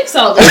look at dicks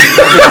all day.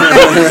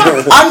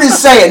 I'm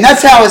just saying,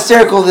 that's how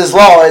hysterical this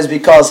law is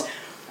because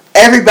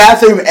every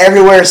bathroom,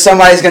 everywhere,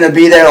 somebody's going to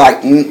be there like,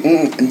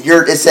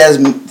 it says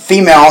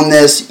female on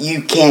this,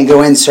 you can't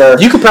go in, sir.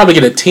 You could probably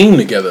get a team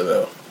together,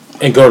 though,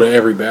 and go to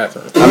every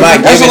bathroom.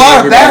 There's a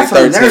lot of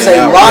bathrooms. There's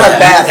a lot of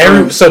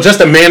bathrooms. So just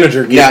the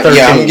manager gets 13.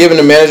 Yeah, I'm giving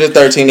the manager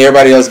 13,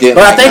 everybody else getting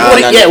But I think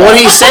what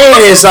he's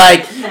saying is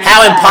like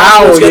how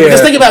impossible it's going to be.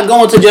 Because think about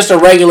going to just a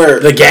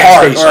regular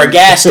park or a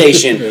gas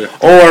station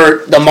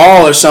or the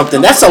mall or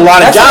something. That's a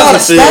lot of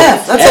jobs to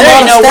fill. There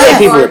ain't no way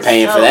people are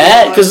paying for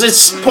that because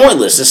it's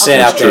pointless to sit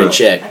out there and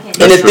check.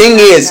 And the thing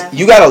is,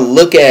 you got to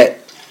look at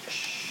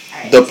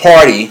the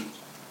party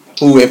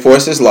who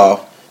enforces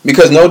law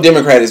because no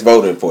Democrat has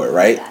voted for it,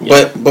 right?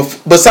 Yeah.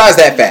 But besides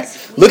that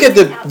fact, look at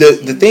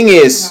the thing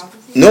is,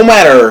 no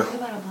matter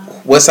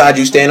what side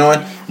you stand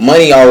on,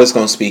 money always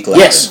going to speak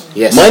louder.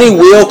 Yes. Money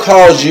will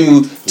cause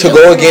you to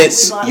go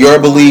against your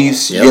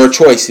beliefs, your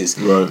choices.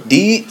 Right.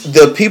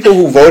 The people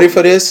who voted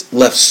for this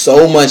left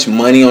so much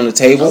money on the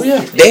table. Oh,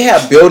 yeah. They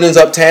have buildings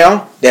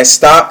uptown that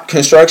stopped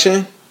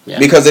construction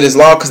because of this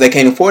law because they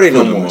can't afford it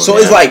no more. So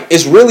it's like,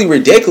 it's really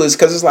ridiculous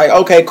because it's like,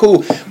 okay,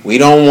 cool. We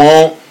don't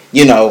want,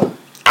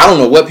 I don't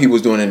know what people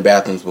was doing in the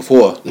bathrooms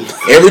before.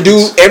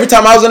 Every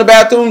time I was in the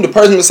bathroom, the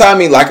person beside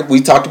me, like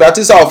we talked about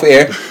this off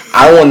air,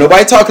 I don't want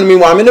nobody talking to me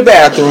while I'm in the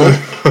bathroom,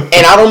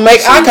 and I don't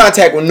make eye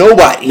contact with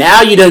nobody.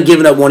 Now you done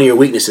giving up one of your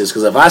weaknesses,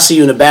 because if I see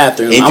you in the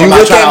bathroom, I'm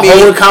about to try to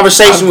hold a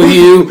conversation with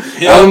you.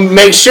 I'm gonna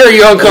make sure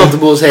you're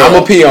uncomfortable as hell. I'm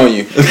gonna pee on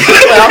you.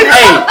 Well,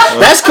 hey,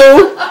 that's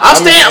cool.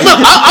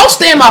 I'll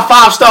stand my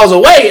 5 stalls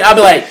away. I'll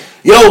be like,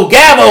 yo,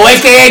 Gavin,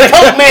 a.k.a.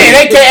 Coke Man,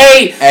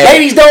 a.k.a.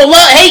 Ladies Don't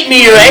Hate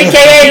Me, or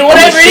a.k.a.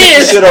 whatever it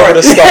is. Shit over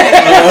the stall.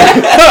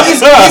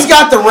 He's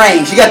got the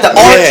range. He got the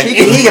arch. He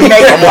can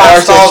make it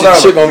 5 stalls over.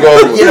 Shit gonna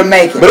go over. You can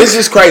make it. But it's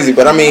just crazy.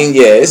 But I mean,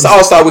 it's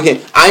All-Star Weekend.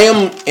 I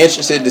am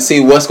interested to see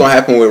what's gonna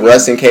happen with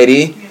Russ and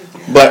KD,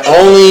 but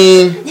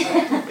only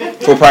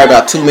for probably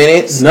about 2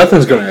 minutes.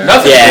 Nothing's gonna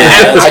happen.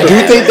 Yeah, I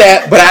do think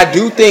that, but I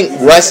do think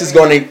Russ is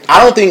gonna.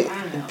 I don't think.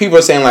 People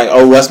are saying like,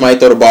 "Oh, Russ might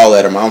throw the ball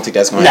at him." I don't think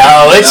that's going to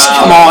happen.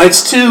 Come on,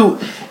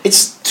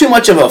 it's too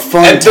much of a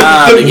fun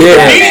time.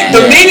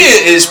 The media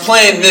is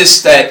playing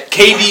this that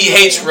KD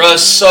hates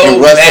Russ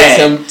so Russ bad.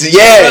 hates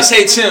him. Russ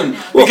hates him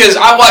because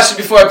I watched it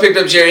before I picked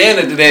up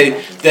Jerriana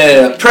today.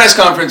 The press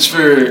conference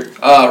for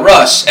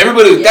Russ.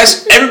 Everybody,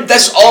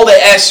 that's all they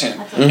asked him,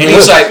 and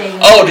he's like,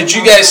 "Oh, did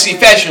you guys see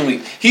Fashion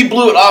Week?" He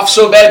blew it off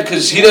so bad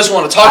because he doesn't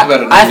want to talk about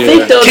it anymore. I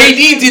think though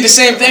KD did the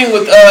same thing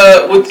with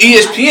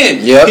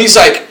ESPN. Yep. He's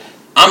like,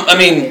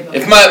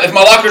 if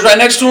my locker's right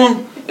next to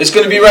him, it's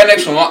going to be right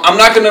next to him. I'm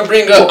not going to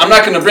bring it up.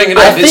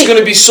 It's going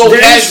to be so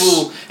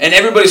casual, and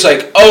everybody's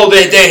like, "Oh,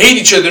 they hate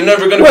each other. They're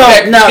never going to be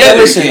back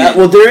together."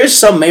 Listen. There is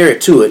some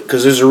merit to it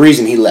because there's a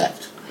reason he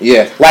left.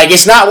 Yeah. Like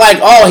it's not like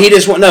he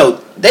just went.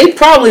 No, they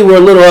probably were a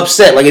little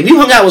upset. Like if you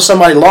hung out with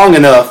somebody long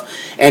enough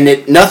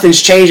and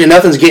nothing's changing,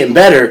 nothing's getting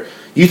better,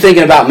 you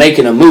thinking about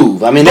making a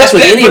move. I mean, that's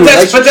what any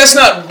relationship.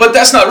 But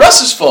that's not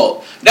Russ's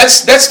fault.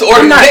 That's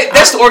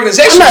the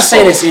organization. I'm not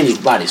saying it's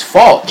anybody's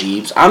fault,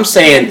 Jeeves. I'm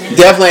saying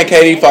definitely ain't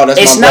KD's fault. That's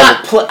it's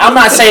my not. I'm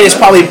not saying it's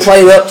probably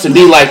played up to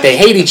be like they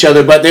hate each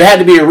other, but there had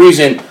to be a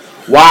reason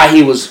why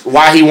he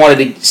wanted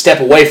to step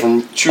away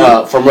from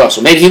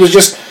Russell. Maybe he was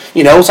just,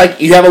 it's like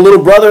you have a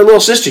little brother or little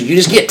sister. You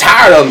just get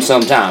tired of them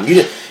sometimes.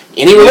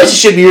 Any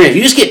relationship you're in, if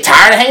you just get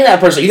tired of hanging out with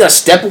that person, you gotta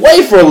step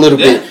away for a little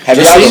bit. Have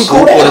you ever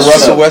cool with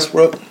Russell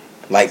Westbrook?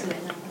 Like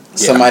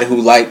somebody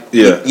who Gavin. I'm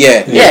probably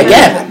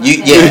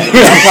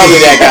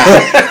that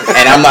guy,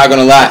 and I'm not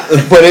gonna lie,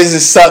 but it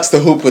just sucks to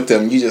hoop with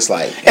them. You just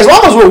like, as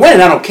long as we're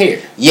winning, I don't care.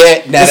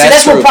 Yeah,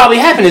 that's what probably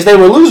happened is they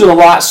were losing a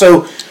lot.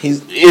 So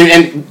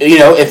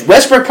if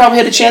Westbrook probably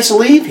had a chance to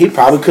leave, he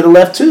probably could have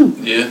left too.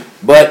 Yeah.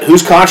 But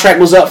whose contract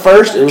was up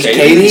first? It was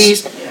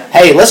KD's.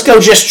 Hey, let's go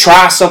just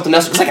try something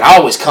else because I can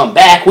always come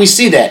back. We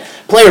see that.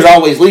 Players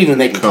always leave and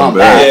they can come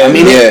back. Yeah. I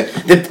mean,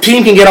 the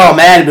team can get all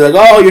mad and be like,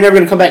 "Oh, you're never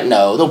going to come back."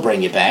 No, they'll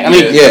bring you back. I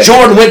mean,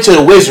 Jordan went to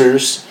the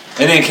Wizards.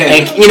 And then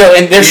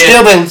and they're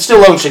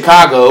still love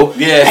Chicago.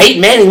 Yeah.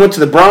 Peyton Manning went to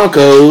the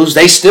Broncos.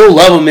 They still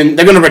love him, and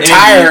they're going to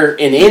retire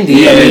in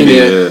Indy.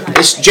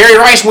 Jerry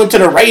Rice went to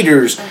the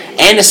Raiders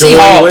and the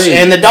Seahawks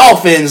and the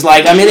Dolphins.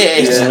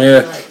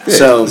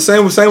 So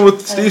same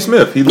with Steve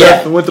Smith. He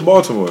left and went to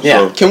Baltimore. Yeah.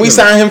 So, can we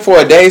sign him for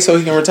a day so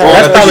he can retire? Well,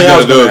 that's probably how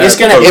it's going to It's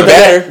going to get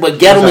better. But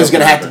Gettleman's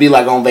going to have to be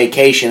like on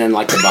vacation in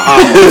like the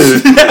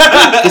Bahamas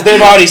because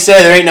they've already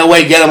said there ain't no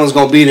way Gettleman's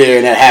going to be there,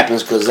 and that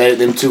happens because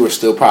them two are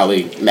still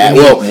probably mad.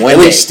 Well, at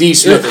least Steve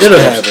Smith. It'll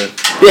happen.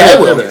 Yeah, it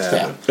will.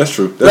 Yeah. That's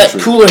true. Let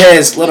cooler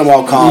heads let them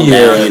all calm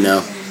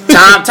down.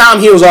 Time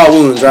heals all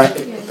wounds, right?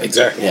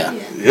 Exactly. Yeah.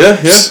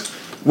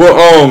 Well,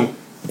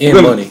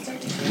 and money.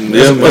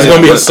 It's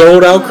going to be a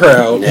sold-out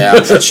crowd. Yeah,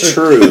 that's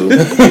true.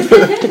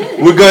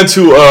 We're going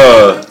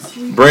to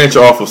branch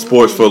off of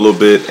sports for a little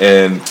bit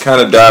and kind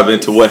of dive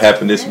into what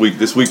happened this week.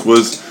 This week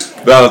was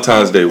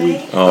Valentine's Day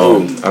week.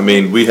 I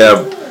mean, we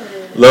have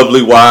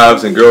lovely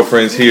wives and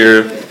girlfriends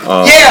here.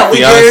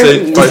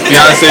 Fiancés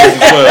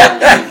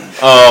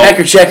as well.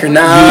 Pecker checker,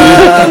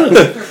 nah.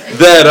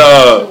 That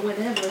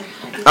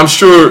I'm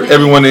sure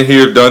everyone in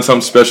here done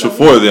something special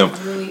for them.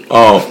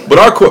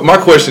 But my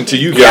question to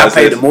you guys I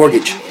paid is, the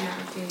mortgage.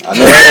 I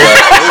know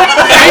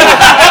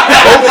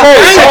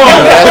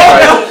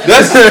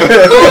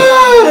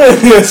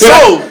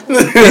so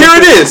here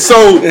it is.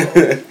 So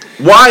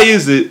why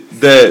is it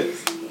that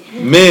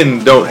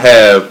men don't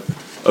have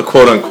a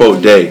quote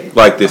unquote day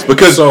like this?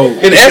 Because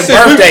in essence,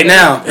 your birthday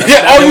now.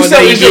 You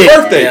said it's your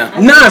birthday. Yeah.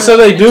 Nah, so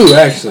they do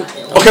actually.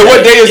 Okay,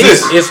 what day is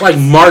this? It's like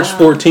March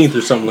 14th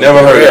or something. Never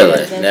heard of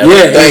it.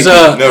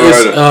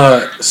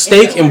 It's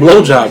steak and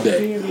blowjob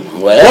day.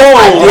 Well,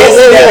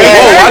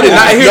 I did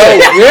not hear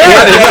that.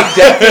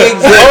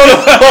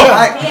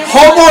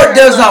 Hallmark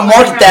does not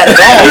market that at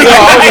all.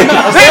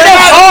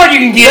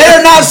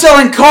 They're not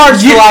selling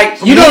cards for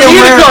you don't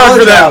need a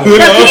card for that.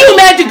 Now, can you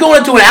imagine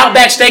going to an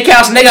Outback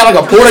Steakhouse and they got like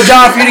a porta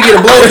john for you to get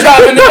a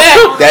blowjob in the back?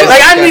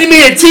 I need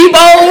me a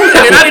T-bone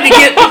and I need to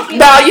get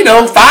about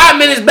 5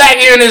 minutes back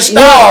here in this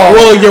stall.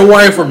 Well, your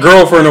wife or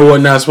girlfriend or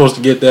whatnot supposed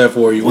to get that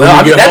for you.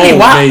 Well, that'd be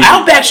why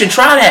Outback should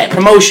try that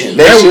promotion.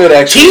 They should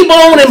actually.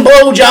 T-bone and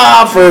blowjob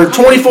for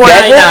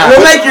 $24.99.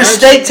 We'll make your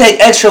steak take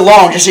extra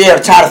long just so you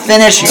have time to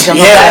finish. You can come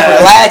back,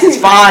 relax, it's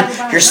fine.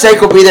 Your steak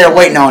will be there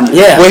waiting on you.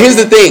 Yeah. Well, here's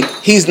the thing.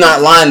 He's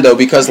not lying though,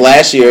 because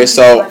last year,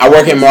 so I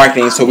work in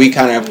marketing, so we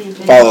kind of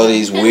follow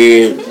these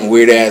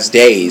weird ass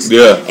days.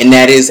 Yeah. And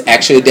that is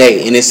actually a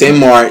day, and it's in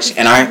March,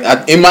 and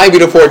I it might be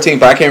the 14th,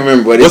 but I can't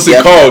remember what What's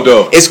it called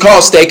though? It's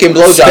called Steak and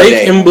Blowjob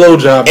Day. Steak and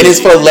Blowjob Day. And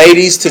it's for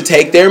ladies to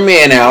take their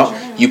man out.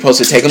 You supposed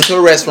to take him to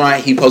a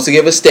restaurant. He supposed to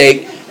give a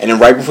steak, and then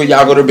right before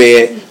y'all go to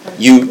bed,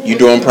 you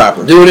do him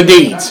proper. Do the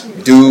deeds.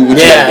 Do what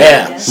you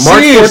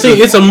March 14th.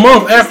 It's a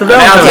month after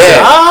Valentine's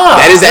Day.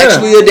 That is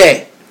actually a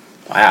day.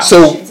 Wow.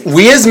 So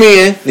we as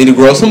men need to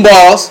grow some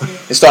balls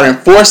and start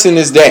enforcing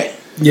this day.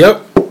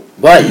 Yep.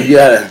 But you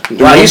gotta.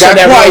 Wow, you said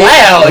that real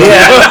loud.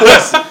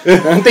 Yeah.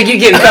 I don't think you're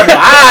getting a couple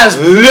eyes.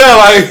 Yeah,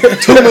 like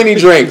too many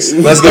drinks.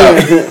 Let's go.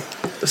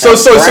 So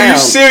you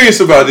serious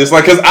about this?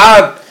 Like,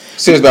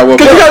 serious about what?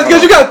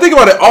 Because you got to think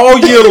about it all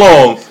year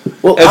long.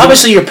 Well,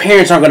 obviously your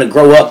parents aren't going to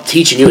grow up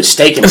teaching you a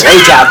steak and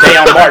blowjob day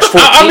on March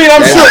 14th. I mean, I'm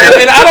sure,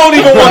 and I don't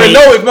even want to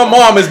know if my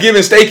mom is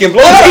giving steak and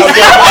blowjob.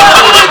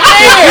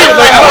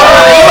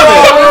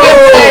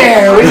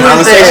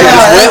 Conversation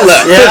just went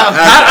left.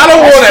 I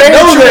don't want to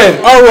know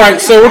that. All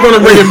right, so we're going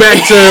to bring it back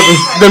to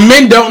the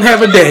men don't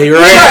have a day,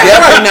 right? She's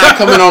definitely not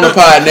coming on the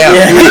pod now.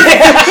 She's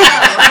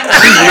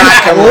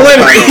not coming on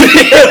the pod.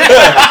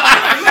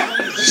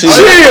 Chill,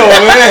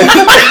 man.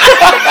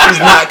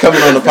 She's not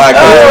coming on the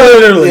podcast.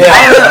 Literally.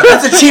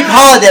 That's a cheap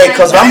holiday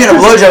because if I'm getting a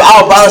blowjob,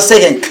 I'll buy the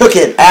steak and cook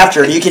it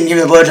after. You can give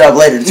me the blowjob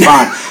later. It's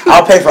fine.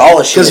 I'll pay for all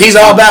the shit. Because he's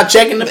all about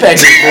checking the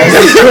pegs.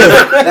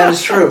 That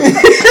is true.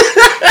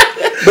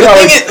 But the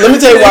thing is, let me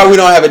tell you why we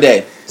don't have a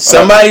day.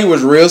 Somebody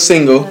was real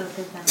single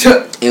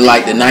in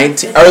like the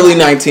early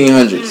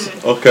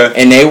 1900s. Okay.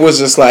 And they was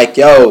just like,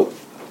 yo,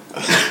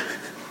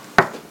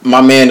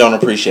 my man don't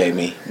appreciate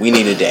me. We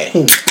need a day.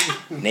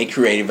 And they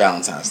created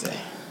Valentine's Day.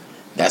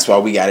 That's why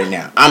we got it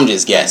now. I'm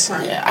just guessing.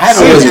 Yeah, I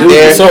wasn't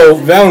there. So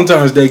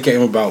Valentine's Day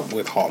came about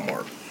with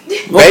Hallmark.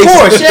 Well, of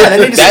course, yeah.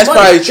 They need That's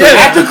probably true.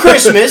 After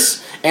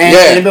Christmas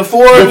and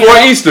before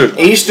Easter.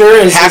 Easter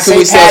and how can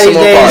we St. sell some Patty's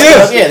more Day and cars?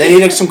 stuff. Yeah, they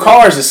needed some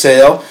cars to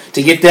sell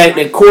to get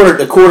the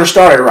quarter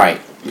started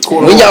right.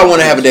 When y'all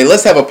want to have a day,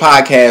 let's have a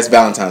podcast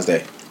Valentine's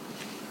Day.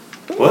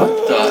 What?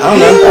 I don't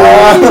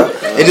know.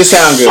 It just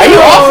sounds good. Are you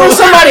offering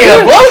somebody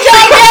a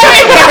blowjob,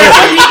 Gavin?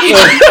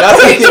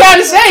 What are you trying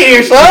to say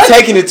here, son? I'm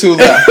taking it too low.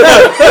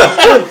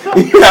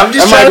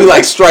 That might be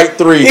like strike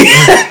 3.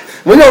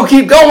 We're going to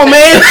keep going,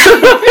 man.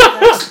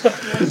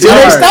 Until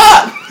they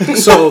stop.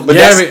 So,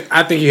 Gavin,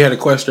 I think you had a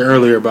question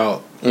earlier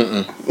about You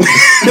did.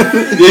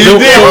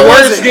 The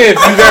worst gift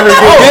you've ever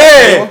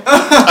given.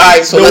 All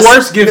right, so the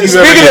worst gift you've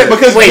ever given.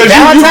 Because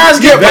Valentine's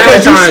gift?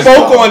 Because you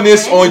spoke on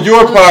this on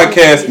your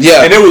podcast,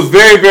 and it was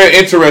very, very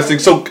interesting.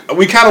 So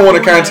we kind of want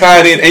to kind of tie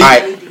it in. And all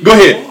right, go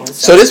ahead.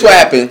 So this what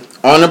happened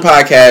on the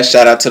podcast.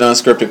 Shout out to the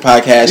Unscripted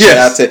Podcast. Shout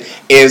out to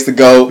Is the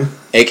GOAT,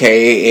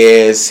 aka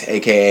Is,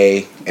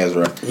 aka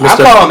Ezra. I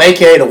call him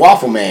AKA the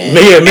Waffle Man.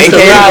 Yeah,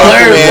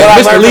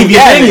 Mr. Leave You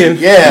Hanging.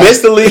 Yeah,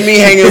 Mr. Leave Me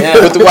Hanging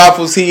with the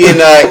Waffles. He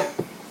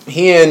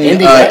in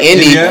Indy,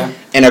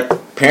 and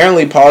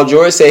apparently Paul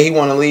George said he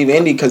want to leave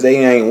Indy because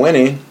they ain't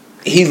winning.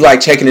 He's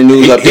like checking the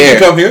news up there. He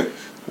can come here.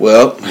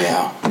 Well,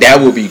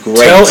 that would be great.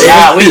 We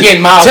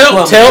getting Miles.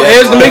 Tell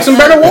Ez to make some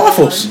better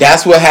waffles.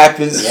 That's what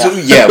happens.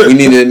 Yeah, we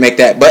need to make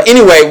that. But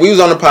anyway, we was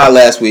on the pod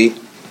last week,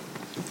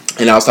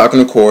 and I was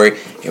talking to Corey,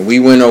 and we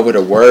went over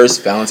the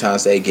worst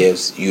Valentine's Day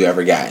gifts you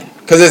ever gotten.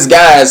 Because as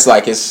guys,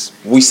 like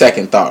we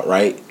second thought,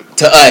 right?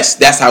 To us,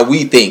 that's how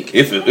we think.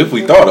 If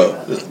we thought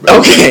of.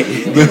 Okay.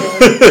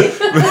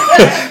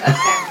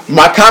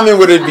 My comment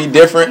would have been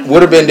different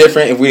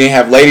if we didn't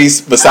have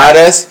ladies beside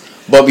us.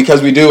 But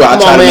because we do, I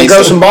try to make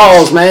grow some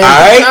balls, man. All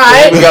right.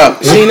 Here we go.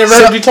 She ain't never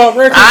heard you talk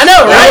reckless. I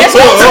know, right?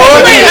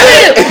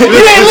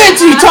 You ain't lit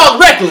till you talk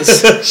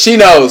reckless. She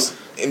knows.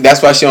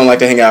 That's why she don't like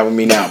to hang out with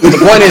me now. But the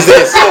point is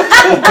this.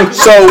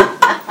 So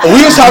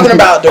we was talking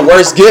about the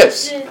worst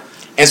gifts.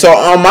 And so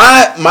on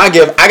my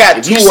gift, I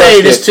got two worst gifts. You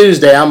say this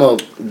Tuesday, I'm going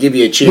to give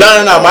you a cheer. No.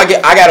 I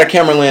got a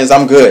camera lens.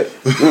 I'm good.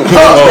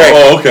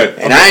 Oh, okay.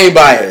 And I ain't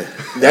buy it.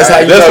 That's how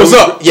you That's what's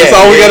up. Yeah, that's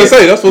all we got to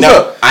say. That's what's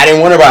up. I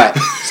didn't want to buy it.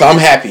 So I'm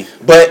happy.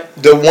 But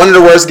one of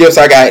the worst gifts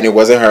I got, and it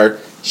wasn't her,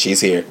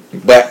 she's here.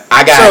 But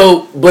I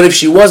got but if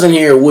she wasn't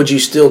here, would you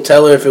still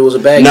tell her if it was a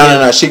bad gift?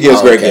 No. She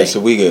gives great gifts, so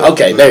we good.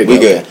 Okay, there you go. We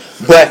good.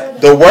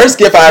 But the worst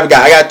gift I ever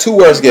got, I got two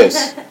worst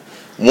gifts.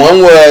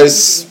 One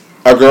was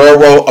a girl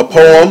wrote a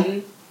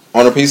poem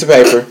on a piece of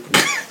paper.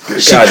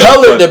 She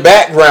colored the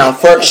background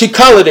first. She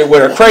colored it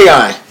with a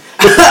crayon.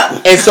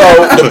 And so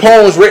the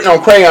poem was written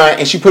on crayon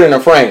and she put it in a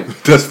frame.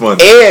 That's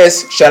funny.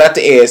 Ez, shout out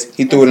to Ez,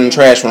 he threw it in the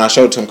trash when I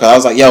showed it to him because I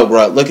was like, yo,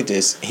 bro, look at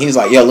this. He's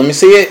like, yo, let me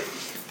see it.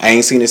 I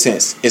ain't seen it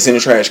since. It's in the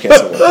trash can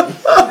somewhere.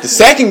 The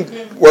second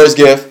worst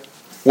gift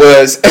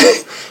was,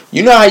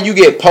 you know how you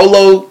get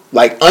polo,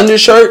 like,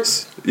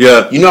 undershirts?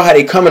 Yeah. You know how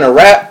they come in a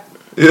wrap?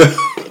 Yeah.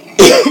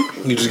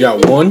 You just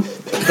got one?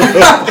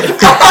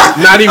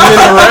 Not even in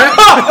the wrap?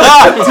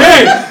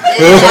 Dang.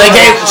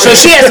 So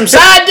she had some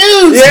side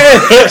dudes. Yeah.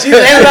 She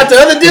was handing out the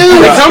other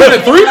dudes. They come in a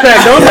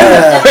 3-pack, don't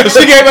they?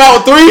 She came out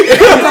with 3.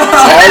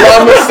 All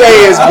I'm going to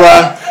say is,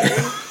 bruh,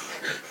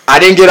 I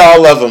didn't get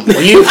all of them.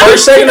 Well, you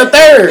first, second, or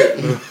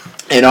third.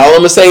 And all I'm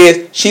going to say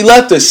is, she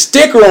left a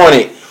sticker on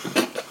it.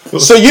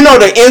 So you know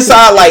the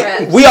inside,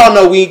 like we all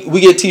know we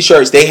get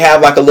t-shirts. They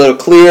have like a little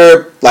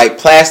clear like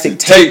plastic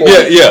tape.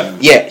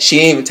 Yeah. She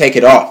didn't even take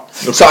it off.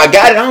 Okay. So I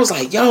got it. I was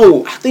like,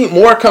 yo, I think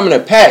more coming to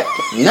pack.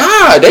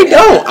 Nah, they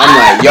don't. I'm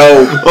like,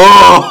 yo,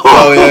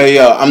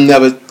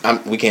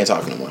 we can't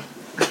talk no more.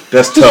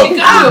 That's tough.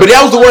 But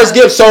that was the worst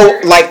gift.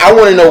 So like, I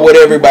want to know what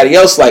everybody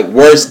else like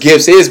worst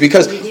gifts is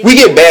because we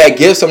get bad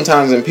gifts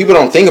sometimes and people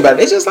don't think about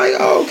it. It's just like,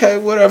 oh, okay,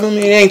 whatever. I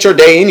mean, it ain't your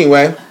day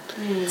anyway.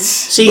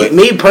 See,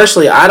 me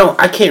personally,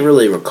 I can't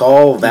really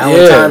recall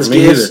Valentine's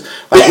gifts.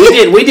 Like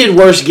we did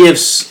worst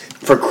gifts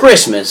for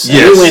Christmas.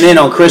 And we went in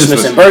on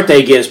Christmas and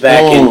birthday gifts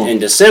back in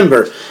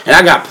December, and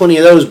I got plenty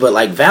of those. But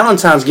like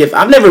Valentine's gift,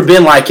 I've never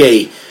been like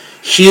a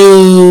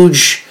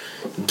huge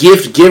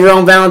gift giver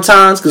on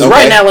Valentine's because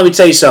right now, let me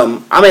tell you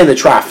something. I'm in the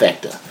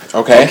trifecta.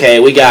 Okay,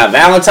 we got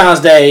Valentine's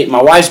Day.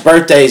 My wife's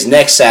birthday is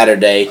next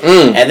Saturday,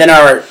 and then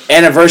our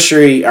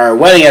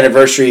wedding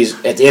anniversary is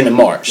at the end of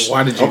March.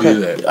 Why did you do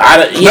that?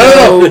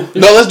 No.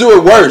 Let's do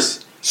it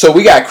worse. So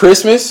we got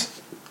Christmas,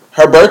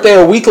 her birthday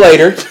a week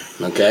later,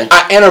 our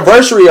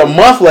anniversary a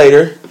month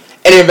later,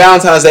 and then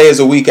Valentine's Day is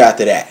a week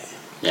after that.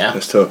 Yeah,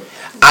 that's tough.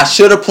 I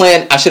should have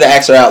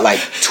asked her out like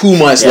 2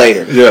 months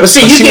later. Yeah. But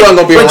see, she wasn't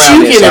gonna be around. But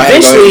you can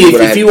eventually,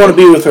 if you want to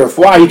be with her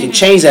for a while, you can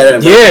change that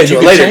anniversary to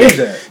a later date.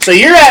 So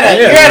you're at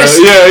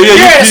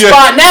a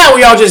spot now where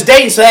y'all just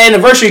dating, so that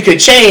anniversary could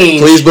change.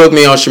 Please book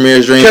me on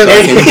Shamir's Dream so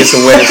I can get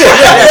some wedding stuff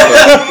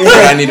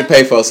I need to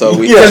pay for. So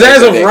because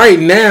as of right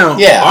now,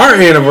 our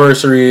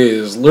anniversary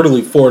is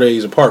literally 4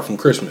 days apart from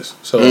Christmas.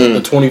 So the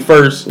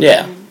 21st.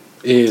 Yeah.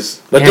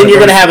 is. But then you're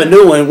gonna have a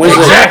new one.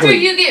 After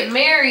you get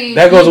married,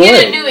 that goes you away.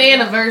 get a new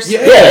anniversary.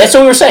 Yeah, that's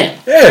what we were saying.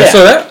 Yeah,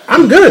 so that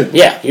I'm good.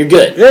 Yeah, you're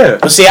good. Yeah.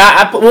 But see,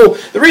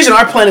 the reason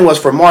our planning was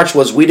for March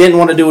was we didn't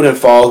want to do it in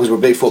fall because we're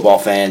big football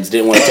fans.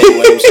 Didn't want to take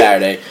away from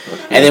Saturday,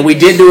 and then we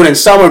did do it in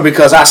summer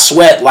because I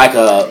sweat like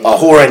a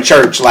whore in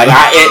church. Like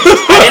I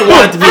didn't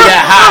want it to be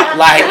that hot.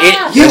 Like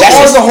you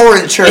are the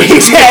whore in church.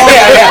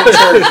 Yeah.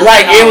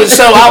 Like it was.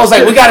 So I was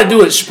like, we got to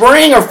do it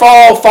spring or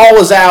fall. Fall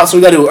was out, so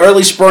we got to do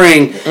early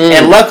spring.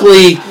 And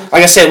luckily,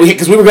 like I said,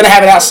 because we were gonna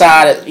have it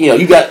outside.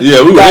 You got we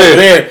were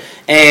there,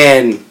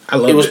 and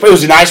it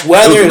was nice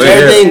weather and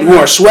everything. We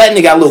weren't sweating.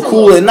 It got a little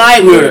cool at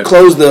night. We were to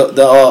close the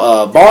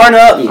barn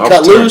up and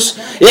cut loose.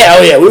 Yeah,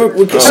 oh yeah.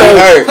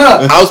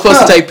 I was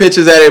supposed to take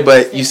pictures at it,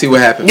 but you see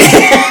what happened.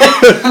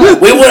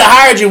 We would have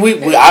hired you.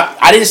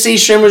 I didn't see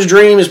Shimmer's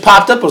Dream as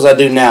popped up as I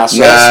do now.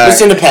 So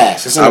it's in the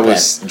past. I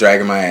was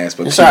dragging my ass,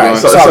 but it's all right.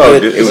 It's all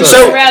good.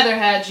 I'd rather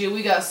had you.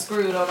 We got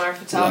screwed on our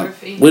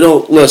photography. We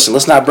don't listen.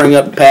 Let's not bring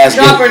up the past.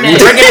 Drop her name.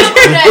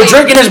 We're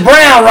drinking this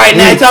brown right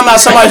now. You're talking about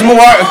somebody's more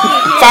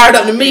fired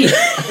up than me.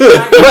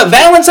 But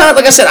Valentine's,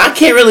 like I said, I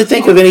can't really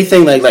think of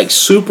anything like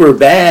super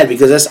bad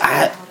because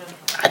I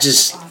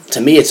just. To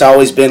me, it's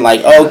always been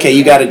like, okay,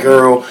 you got a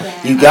girl,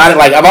 you got it.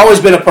 Like, I've always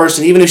been a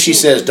person, even if she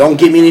says, don't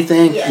get me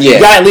anything, you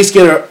got to at least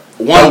get her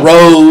one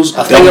rose,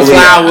 a thing of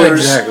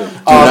flowers. Exactly.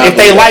 If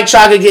they like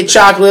chocolate, get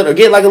chocolate, or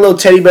get like a little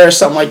teddy bear or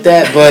something like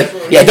that. But,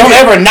 yeah, don't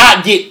ever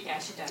not get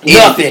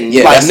nothing.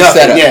 Yeah, like that's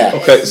nothing. The setup. Yeah.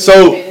 Okay,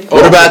 so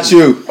what about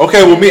you?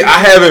 Okay, well, me, I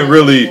haven't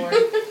really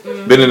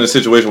been in a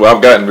situation where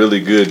I've gotten really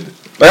good.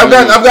 Like,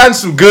 I've gotten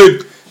some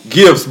good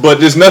gifts, but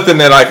there's nothing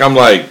that, like, I'm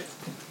like,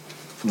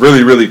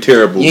 really, really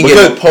terrible. You ain't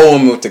get a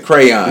poem with the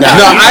crayon. No,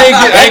 I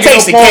ain't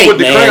get no poem with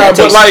the crayon.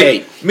 But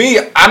like me,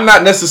 I'm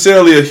not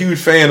necessarily a huge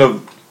fan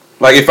of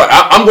like if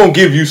I'm gonna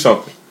give you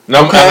something, and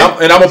I'm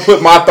gonna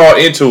put my thought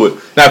into it.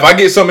 Now, if I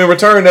get something in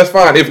return, that's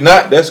fine. If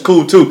not, that's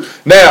cool too.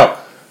 Now,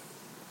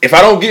 if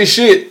I don't get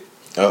shit,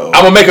 I'm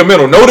gonna make a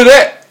mental note of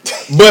that.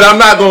 But I'm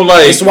not gonna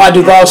like. That's why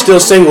Duval's still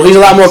single. He's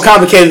a lot more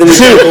complicated than me.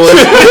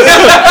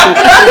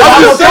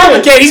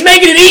 Complicated. He's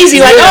making it easy.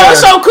 Like, oh, it's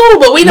so cool,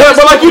 but we know.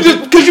 But like you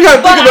just because you gotta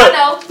think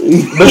about.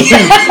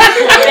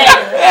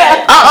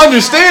 I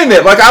understand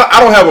that. Like I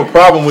don't have a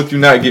problem with you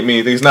not getting me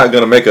anything. It's not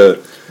gonna make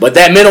a. But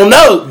that mental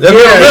note. That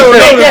mental note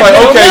is like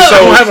okay, so I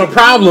don't have a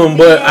problem,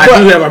 but I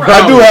do have a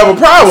problem. I do have a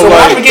problem. So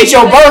like, I forget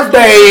your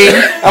birthday.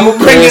 I'm gonna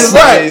bring this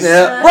right.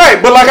 Yeah. Right,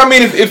 but like I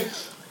mean, if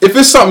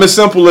it's something as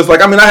simple as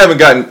like I mean I haven't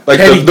gotten like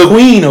the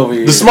queen over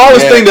here. The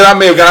smallest thing that I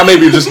may have gotten, I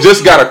maybe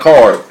just got a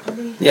card,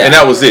 and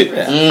that was it.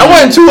 I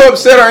wasn't too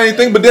upset or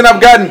anything, but then I've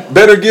gotten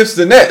better gifts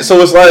than that. So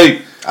it's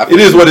like it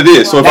is what it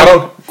is. So if I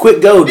don't. Quick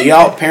go, do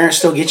y'all parents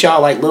still get y'all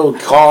like little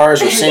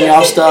cars or send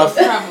y'all stuff?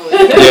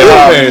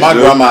 Yeah, my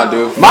grandma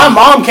do. My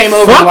mom came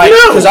over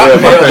because my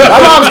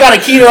mom's got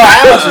a key to our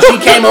house, and she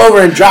came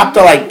over and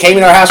came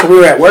in our house when we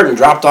were at work and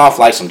dropped off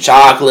like some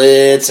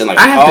chocolates and like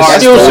I have to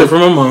steal shit from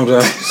my mom's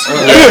house.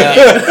 I'll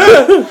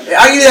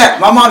give you that.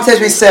 My mom texted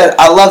me and said,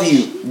 "I love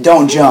you.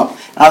 Don't jump."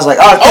 And I was like,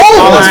 "Oh,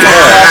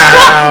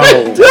 wow.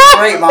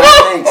 Great, Mom.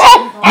 Thanks."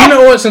 You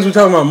know what? Since we're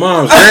talking about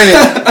moms,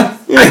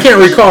 granted, I can't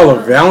recall a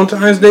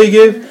Valentine's Day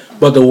gift.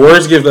 But the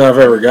worst gift that I've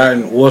ever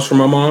gotten was from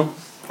my mom.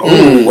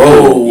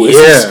 Whoa,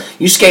 yeah.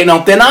 You skating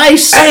on thin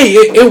ice? Hey,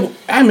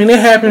 it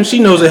happened. She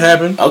knows it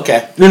happened.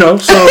 Okay. You know,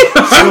 so.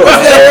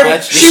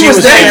 She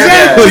was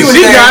there.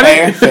 She got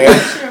it.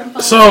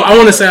 So I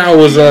want to say I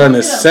was in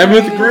the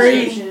 7th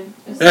grade.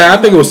 Yeah, I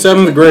think it was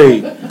 7th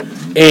grade.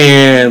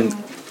 And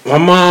my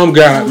mom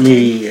got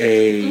me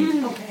a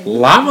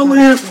lava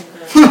lamp.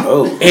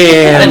 Oh,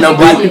 and I didn't know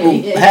black people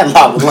had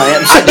lava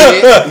lamps.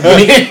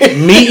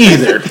 me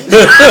either.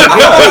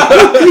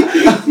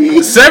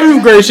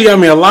 7th grade, she got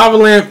me a lava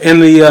lamp and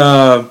the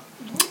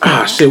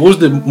what was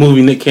the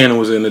movie Nick Cannon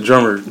was in? The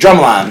Drumline.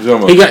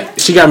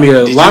 She got me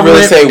a lava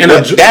lamp and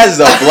that is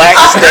a black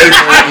staple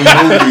in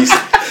movies.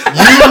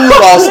 You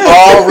lost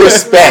all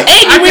respect.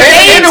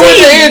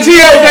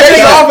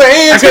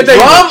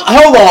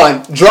 Hold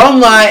on.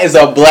 Drumline is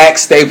a black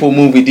staple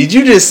movie. Did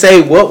you just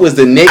say what was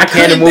the Nick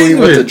Cannon movie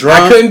with the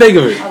drum? I couldn't think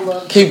of it.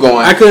 Keep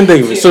going. I couldn't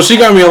think of it. So she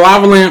got me a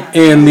lava lamp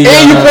and the.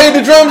 And you played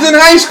the drums in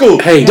high school.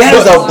 Hey, that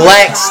is a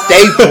black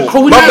staple.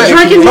 Are we not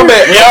drinking? We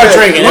are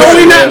drinking. Are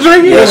we not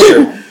drinking? Yes,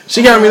 sir.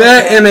 She got me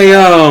that and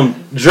a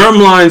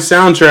Drumline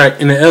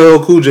soundtrack and the LL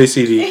Cool J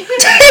CD.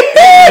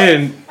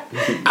 And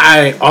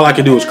all I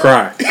could do was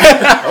cry.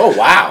 Oh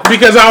wow!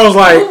 Because I was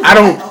like,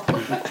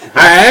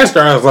 I asked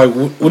her, I was like,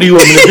 what do you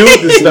want me to do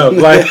with this stuff?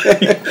 Like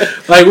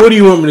what do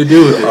you want me to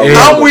do with it? And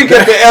I'm weak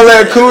at the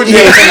LL Cool J.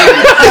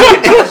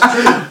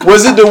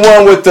 Was it the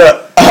one with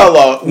the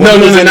No,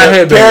 not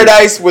Head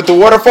Paradise with the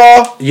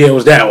waterfall? Yeah, it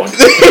was that one.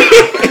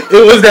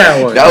 It was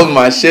that one. That was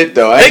my shit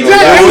though. Exactly.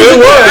 It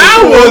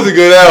was a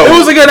good album. It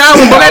was a good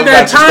album, but at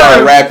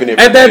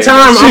that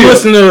time, I'm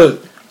listening to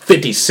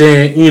 50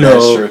 Cent, you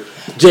know. That's true.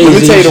 Jay-Z.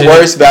 Let me tell you the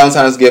worst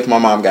Valentine's gift my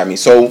mom got me.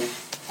 So,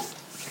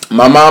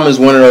 my mom is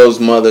one of those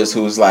mothers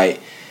who's like,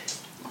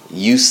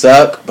 you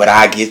suck, but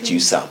I get you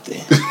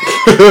something.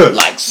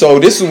 Like, so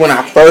this is when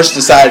I first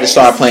decided to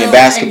start playing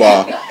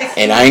basketball,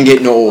 and I didn't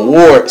get no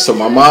award. So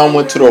my mom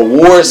went to the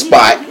award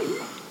spot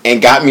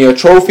and got me a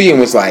trophy and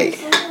was like,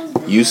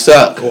 "You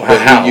suck, but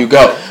here you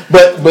go."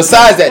 But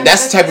besides that,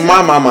 that's the type of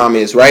mom my mom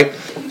is, right?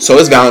 So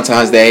it's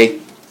Valentine's Day.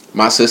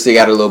 My sister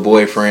got a little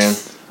boyfriend.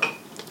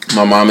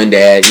 My mom and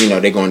dad, you know,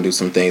 they gonna do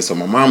some things. So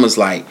my mom was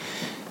like,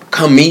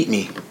 "Come meet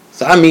me."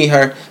 So I meet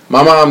her.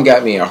 My mom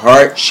got me a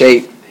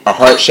heart-shaped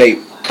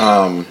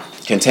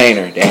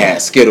container that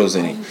had Skittles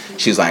in it.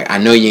 She was like, "I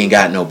know you ain't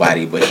got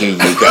nobody, but here you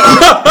go."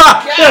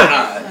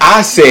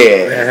 I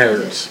said,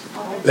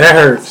 That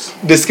hurts.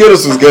 the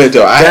Skittles was good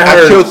though.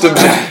 I killed them,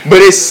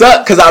 but it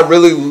sucked because I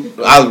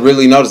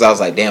really noticed. I was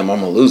like, "Damn,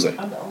 I'm a loser.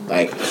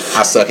 Like,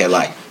 I suck at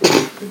life."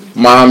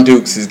 Mom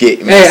Dukes is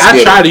getting me. Hey,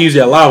 I tried to use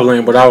that lava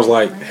lamp, but I was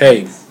like,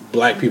 "Hey,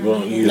 black people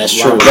don't use." That's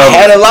lava true. lamp. I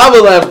had a lava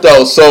lamp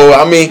though, so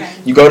I mean,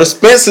 you go to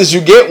Spencer's,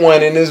 you get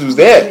one, and this was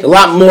there. A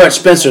lot more at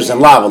Spencer's than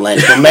lava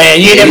lamps, but man,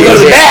 you didn't go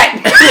to that.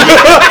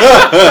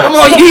 Come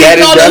on, you That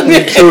didn't is go to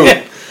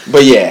definitely true.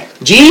 But yeah,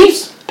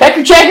 Jeeves,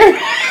 Pecker Checker.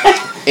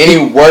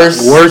 any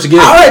worst Worst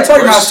gift. I already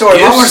told you my story.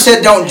 Yes. Mama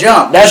said don't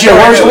jump. That's your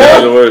worst Yeah,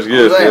 one. the worst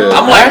gift. Yeah.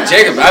 I'm like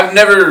Jacob. I've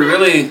never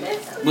really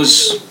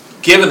was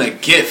given a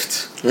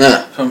gift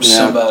from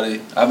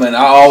somebody. I mean,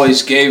 I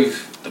always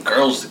gave the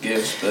girls the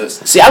gift, but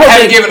See, I I'm a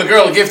haven't big, given a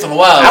girl a gift in a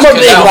while. I'm a because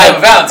big, I don't like- have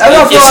a Valentine's. I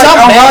don't feel It's like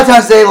something, on man.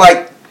 Valentine's Day,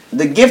 like,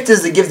 the gift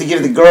is the gift to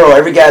give the girl.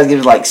 Every guy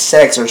gives like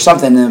sex or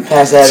something, and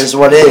past that is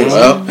what it is.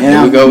 Well, You here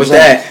know? we go with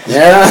that.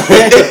 yeah.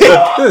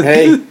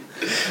 Hey,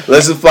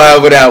 Let's just fly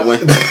over that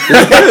one.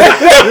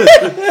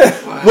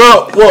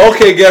 Well,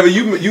 okay, Gavin,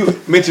 you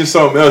mentioned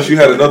something else. You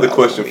had another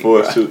question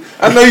for us too.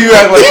 I know you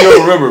act like you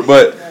don't remember,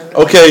 but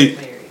okay,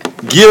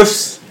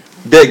 gifts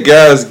that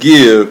guys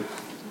give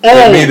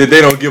that mean that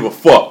they don't give a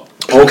fuck.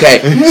 Okay,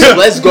 so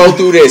let's go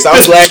through this.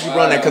 I'm glad you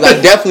run that because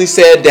I definitely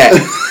said that.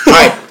 All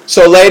right,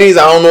 so ladies,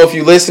 I don't know if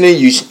you're listening.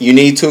 You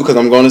need to because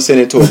I'm going to send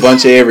it to a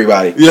bunch of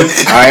everybody. Yeah.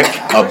 All right,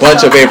 a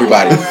bunch of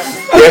everybody.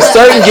 There's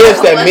certain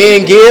gifts that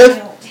men give,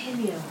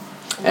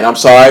 and I'm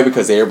sorry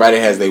because everybody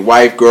has their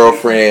wife,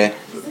 girlfriend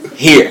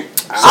here.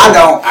 I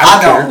don't. I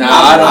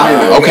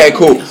don't. Okay,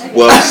 cool.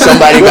 Well,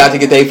 somebody about to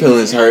get their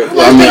feelings hurt.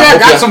 Well, I mean, I hope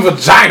got y'all- some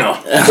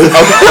vagina.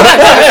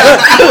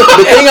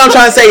 The thing I'm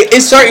trying to say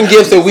is certain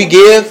gifts that we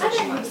give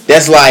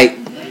that's like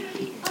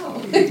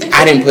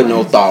I didn't put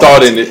no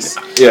thought in it.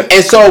 Yeah.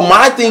 And so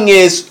my thing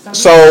is,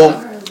 so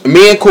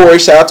me and Corey,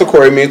 shout out to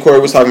Corey, me and Corey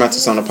was talking about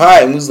this on the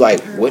pod and was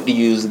like, what do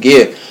you use to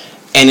give?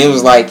 And it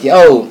was like,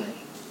 yo,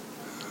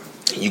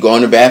 you go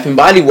in the Bath and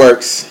Body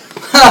Works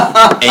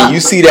and you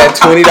see that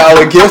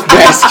 $20 gift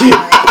basket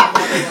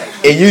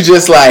and you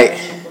just like,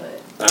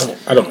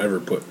 I don't ever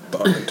put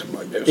thought into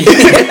my gifts.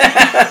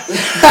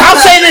 I'll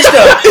say this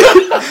though.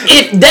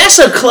 If that's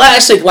a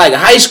classic like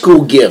high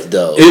school gift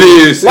though. It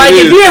is. Like it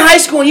if is. you're in high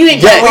school and you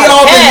ain't got We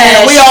all been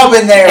there. We all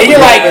been there. and you're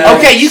like,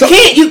 okay, you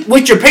can't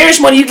with your parents'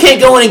 money you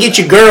can't go in and get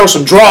your girl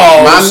some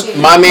drawers.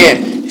 my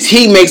man,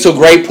 he makes a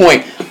great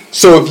point.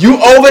 So if you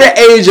over the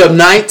age of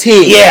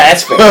 19, Yeah,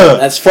 that's fair.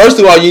 That's fair. first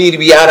of all, you need to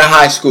be out of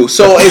high school.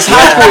 So it's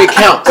high school, it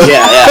counts.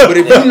 Yeah. But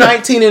if you're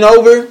 19 and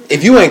over,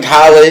 if you in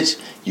college,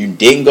 you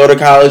didn't go to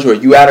college, or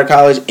you out of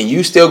college, and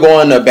you still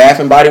going to Bath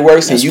and Body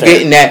Works, and That's you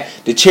fair. getting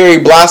the cherry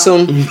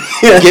blossom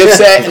gift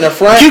set in the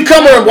front.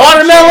 Cucumber and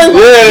watermelon?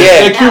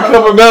 Yeah. And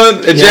cucumber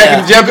melon, and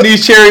Yeah.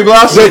 Japanese cherry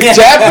blossom. The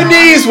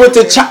Japanese with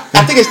the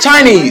I think it's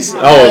Chinese.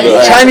 Oh, no.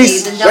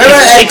 Chinese.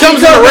 It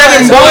comes in red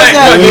and black.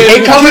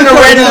 It comes in the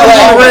red and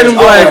black. Red and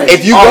black.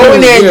 If you go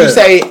in there and you Yeah.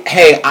 say,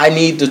 "Hey, I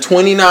need the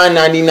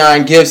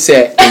 $29.99 gift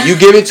set," and you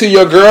give it to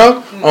your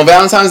girl on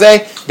Valentine's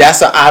Day,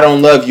 that's a "I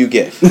don't love you"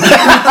 gift. Is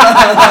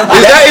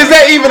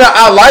that even a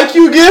I like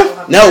you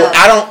gift? No,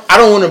 I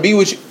don't want to be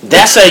with you.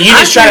 That's you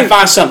just trying to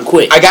find something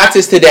quick. I got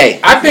this today.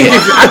 I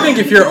think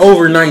if you're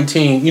over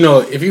 19, you know,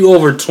 if you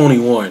over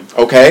 21,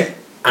 Okay.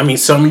 I mean,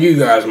 some of you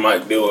guys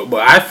might do it,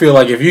 but I feel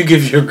like if you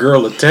give your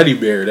girl a teddy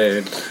bear,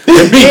 then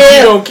it means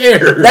you don't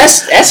care.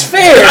 That's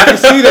fair. I can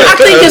see that. I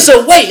think it's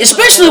a weight,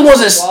 especially the ones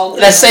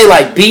that say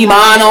like "Be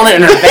Mine" on it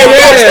and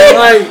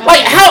Yeah,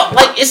 like how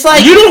it's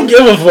like you don't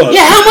give a fuck.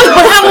 yeah how much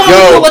but how long Yo.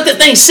 you gonna let the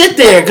thing sit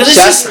there because it's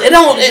just it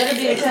don't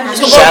it's gonna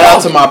go Shout out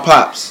off. to my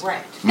pops.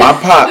 My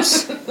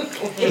pops.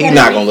 He's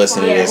not gonna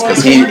listen to this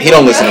because he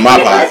don't listen to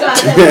my pod.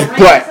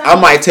 But I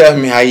might tell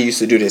him how he used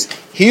to do this.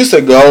 He used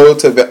to go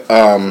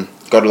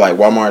to like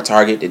Walmart,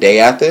 Target the day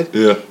after.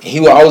 Yeah. He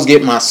would always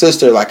get my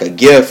sister like a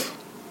gift,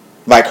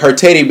 like her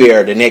teddy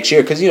bear the next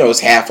year because it's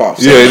half off.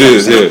 Yeah, it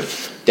is. Yeah.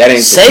 That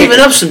ain't Saving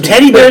up some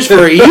teddy bears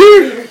for a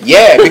year.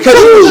 Yeah, because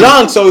she was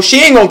young, so she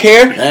ain't gonna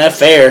care.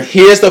 Fair.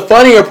 Here's the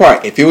funnier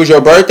part: if it was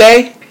your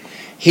birthday,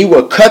 he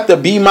would cut the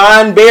Be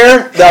Mine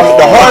bear, the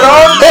heart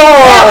off,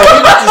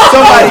 give it to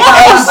somebody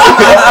else.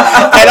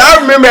 And I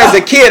remember as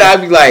a kid,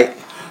 I'd be like,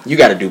 you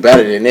got to do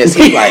better than this.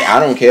 He's like, I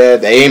don't care.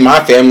 They ain't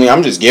my family.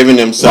 I'm just giving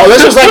them something. Oh,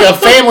 this was like a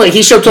family.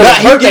 He showed up to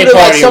a birthday party.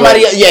 Like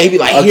somebody, he'd be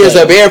like, here's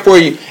a bear for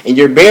you. And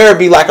your bear would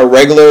be like a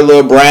regular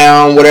little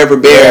brown, whatever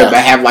bear,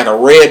 but have like a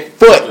red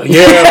foot.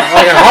 Yeah,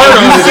 like a heart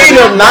on You see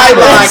them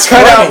nylon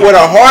cut out where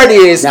a heart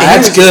is. Nah,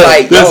 that's good.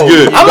 Like, that's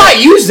good. I might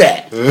use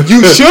that.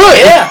 You should.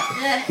 Yeah.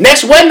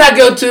 Next wedding I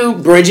go to,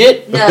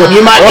 Bridget,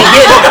 you might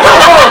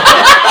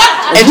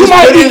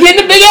be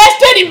getting a big ass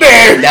teddy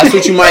bear. That's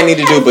what you might need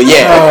to do. But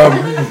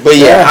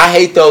yeah, I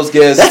hate those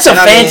gifts. That's a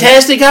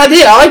fantastic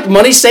idea. I like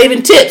Money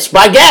Saving Tips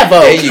by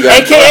Gavo. There you go.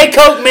 AKA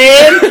Coke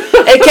Man,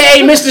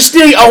 AKA Mr.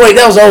 Steele. Oh wait,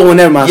 that was the old one.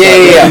 Never mind.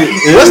 Yeah.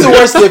 What's the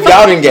worst gift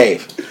y'all done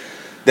gave?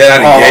 That I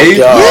done gave?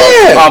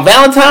 Yeah.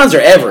 Valentines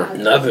or ever?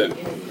 Nothing.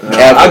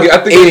 I think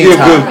I give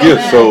good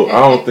gifts, so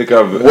I don't think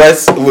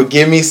I've.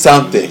 Give me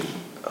something.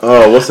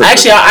 Oh, what's that?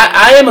 Actually,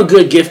 I am a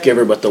good gift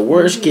giver, but the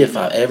worst gift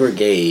I ever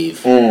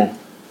gave. I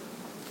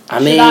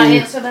mean, Should I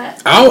answer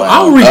that?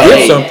 I'll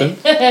re-gift something.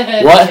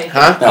 What?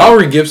 Huh? I'll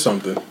re-gift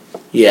something.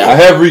 Yeah. I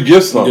have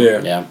re-gift something.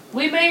 Yeah.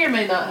 We may or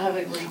may not have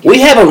a re-gift.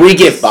 We have a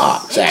re-gift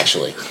box,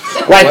 actually.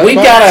 Like, we've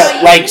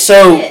got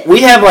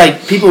we have,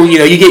 like, people,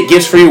 you get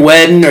gifts for your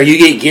wedding, or you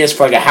get gifts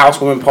for, like, a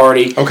housewarming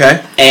party.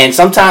 Okay. And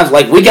sometimes,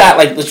 like, we got,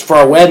 like, for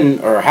our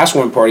wedding or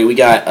housewarming party, we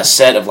got a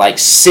set of, like,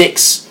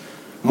 6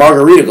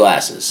 margarita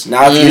glasses.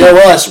 Now, if you know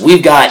us,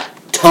 we've got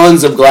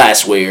tons of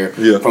glassware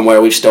from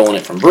where we've stolen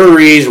it from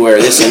breweries,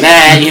 where this and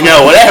that,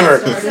 whatever.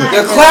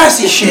 They're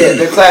classy shit.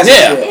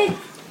 Shit.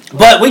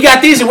 But we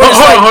got these. And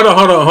hold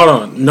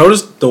on.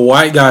 Notice the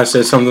white guy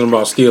said something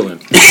about stealing.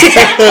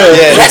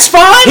 That's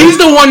fine. He's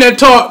the one that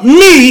taught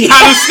me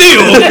how to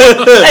steal.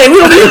 Hey,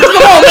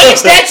 come on, man.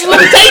 Statute of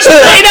limitations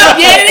ain't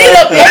up yet. It ain't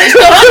up yet. It's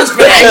still others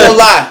for I ain't that.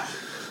 gonna lie.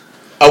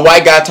 A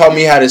white guy taught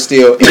me how to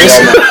steal.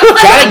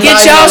 Try to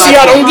get y'all so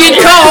y'all don't get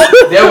caught.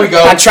 There we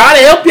go. I try to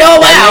help y'all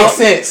That out.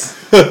 makes sense.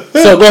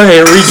 So go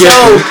ahead,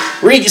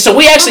 So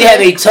we actually have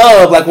a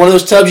tub, like one of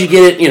those tubs you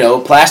get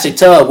at, plastic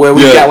tub, where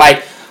we've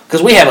got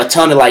because we have a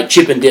ton of like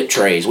chip and dip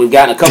trays. We've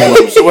gotten a couple of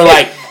them. So we're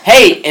like,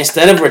 hey,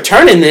 instead of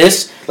returning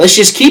this, let's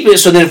just keep it.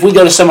 So then if we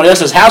go to somebody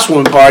else's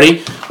housewarming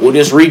party, we'll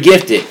just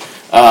re-gift it.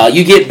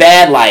 You get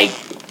bad like.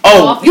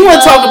 Oh, you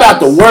want to talk about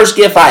the worst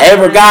gift I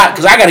ever got?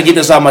 Because I got to get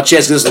this off my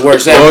chest because this is the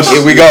worst ever.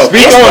 Here we go.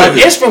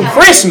 It's from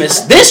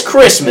Christmas. This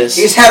Christmas.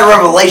 He's had a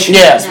revelation.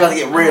 Yeah. It's about to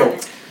get real.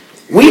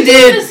 We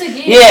did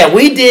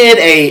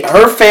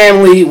her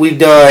family, we've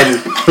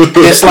done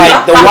this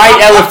like the white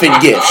elephant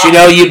gifts, you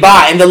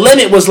buy. And the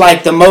limit was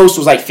like, the most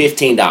was like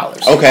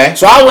 $15. Okay.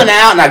 So I went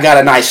out and I got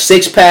a nice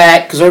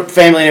 6-pack, because her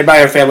family, everybody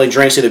in her family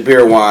drinks either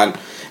beer or wine.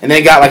 And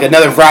then got like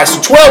another variety,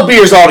 so 12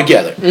 beers all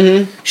together.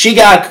 Mm-hmm. She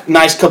got a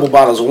nice couple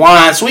bottles of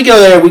wine. So we go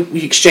there,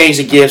 we exchange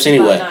the gifts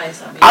anyway.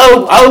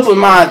 I open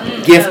my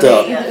gift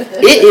up.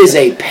 It is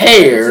a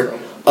pair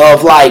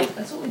of like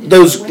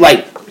those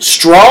like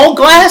straw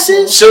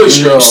glasses.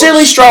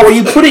 Silly straw where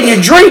you put in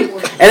your drink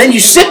and then you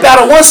sip out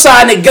of one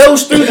side and it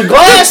goes through the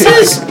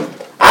glasses.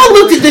 I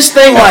looked at this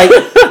thing like,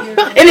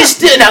 and it's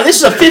still, now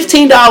this is a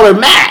 $15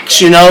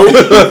 max, $10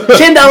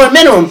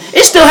 minimum.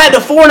 It still had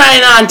the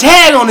 $4.99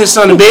 tag on this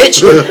son of a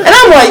bitch. And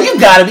I'm like, you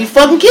gotta be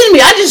fucking kidding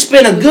me. I just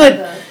spent a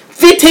good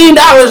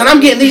 $15 and I'm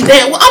getting these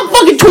damn, I'm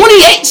fucking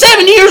 28,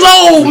 7 years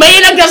old,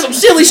 man. I got some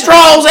silly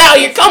straws out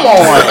here. Come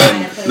on.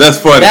 That's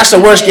funny. That's the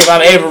worst gift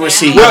I've ever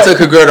received. I took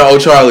a girl to Old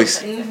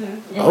Charlie's.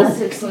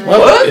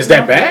 What? Is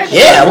that bad?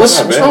 Yeah,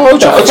 what's wrong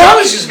with y'all?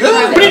 Charlie's is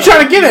good. What are you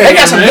trying to get at? They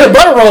got some good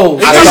butter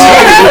rolls.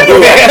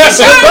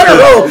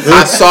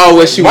 I saw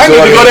what she was ordering.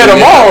 Might need to go there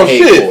tomorrow.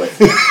 Shit.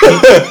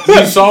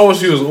 You saw what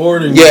she was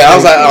ordering. Yeah, I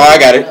was like, oh, I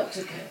got it.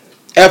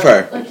 F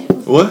her.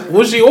 What?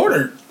 What'd she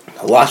order?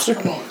 Lobster?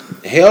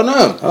 Hell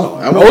no. Oh,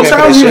 I'm Old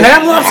Charles, you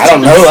have lobster? I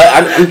don't know.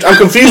 I'm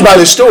confused by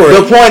this story.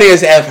 The point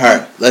is F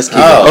her. Let's keep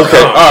it.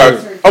 Okay, all right.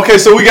 Okay,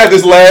 so we got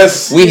this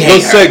last little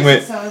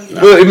segment.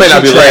 Well, it may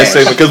not be the last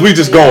segment because we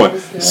just going.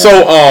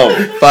 So,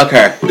 fuck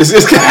her. It's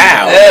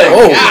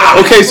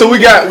okay, so we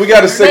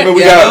got a segment.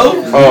 We got.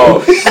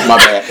 My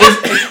bad.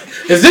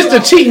 Is this the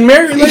cheating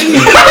married lady?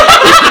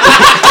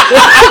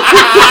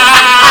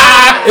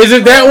 Is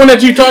it that one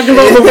that you talked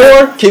about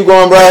before? Keep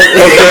going, bro.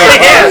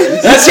 Okay.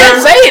 You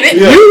kept saying it.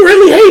 Yeah. You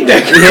really hate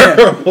that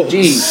girl.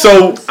 Jeez.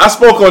 So I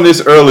spoke on this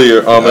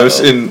earlier. It's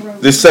in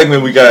this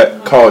segment we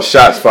got called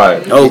Shots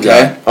Fired.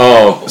 Okay.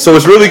 So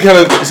it's really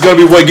it's gonna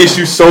be what gets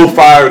you so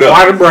fired up.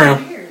 White or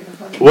brown?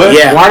 What?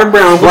 Yeah. White or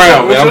brown?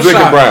 Brown, man. I'm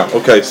drinking brown.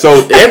 Okay,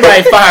 so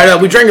everybody fired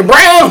up. We drinking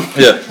brown.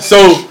 Yeah.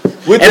 So.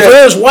 For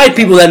those white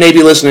people that may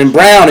be listening,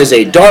 brown is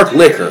a dark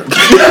liquor.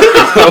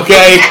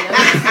 Okay?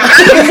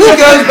 He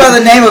goes by the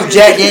name of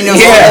Jack Daniels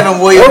or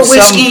Evan Williams. Or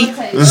whiskey.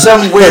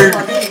 Some weird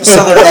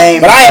southern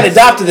name. But I had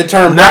adopted the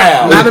term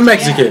brown. Not a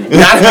Mexican.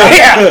 Not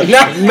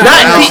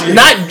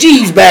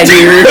G's back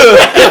here.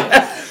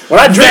 When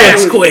I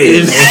drink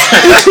quiz.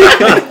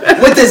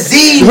 With the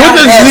Z. With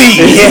the Z.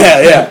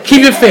 Yeah.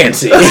 Keep it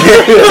fancy.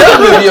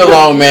 Leave you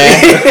alone, man.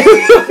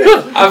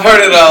 I've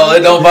heard it all.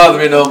 It don't bother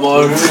me no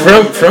more.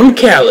 From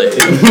Cali.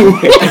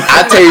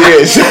 I tell you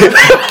this.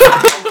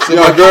 See,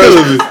 my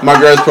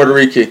girl's Puerto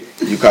Rican.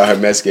 You call her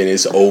Mexican,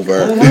 it's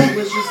over.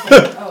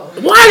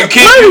 Why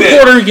do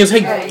Puerto Ricans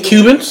hate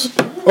Cubans?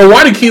 Or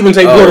why do Cubans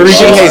hate Puerto Ricans?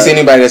 She hates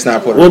anybody that's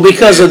not Puerto Rican. Well,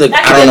 because of the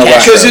I don't know why.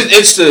 Because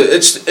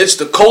it's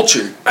the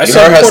culture. You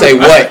heard her say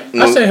what?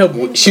 I said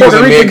she was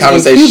in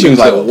mid-conversation. She was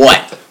like,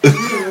 what?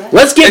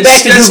 Let's get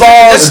back to Duval's.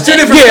 That's two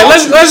different. Yeah,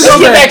 let's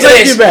get back to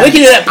this. We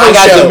can do that I post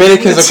got show.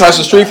 Dominicans across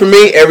the street from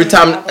me. Every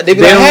time they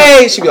be like,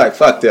 hey, she be like,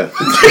 fuck them.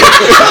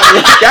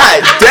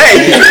 God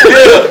dang.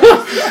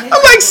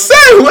 I'm like,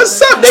 son, what's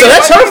up? So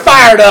that's her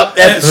fired up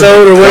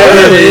episode or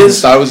whatever it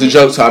is. So it was a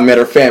joke, so I met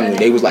her family.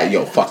 They was like,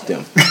 yo, fuck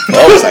them.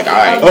 I was like, all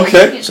right.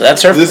 Okay. So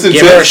that's her. This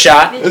Give her a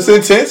shot. It's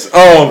intense.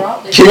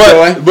 Keep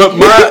going. But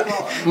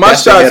my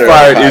shots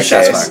fired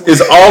is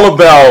all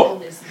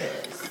about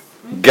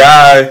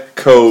guy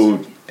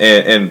code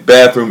and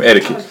bathroom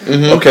etiquette.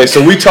 Okay,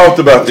 so we talked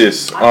about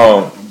this.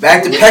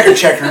 Back to pecker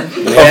checker.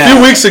 A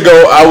few weeks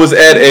ago, I was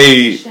at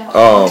a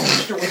party.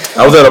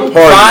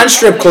 Fine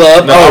strip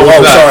club. No,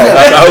 sorry.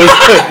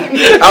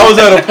 I was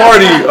at a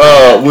party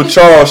with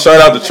Charles.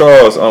 Shout out to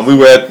Charles. We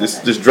were at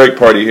this Drake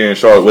party here in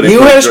Charlotte. You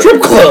were at a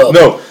strip club?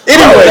 No.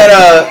 Anyway,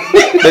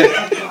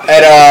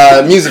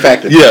 at Music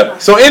Factory. Yeah.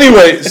 So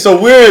anyway,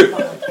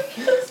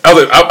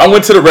 I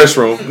went to the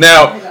restroom.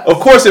 Now, of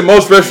course, in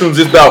most restrooms,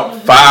 it's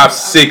about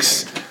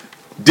 5-6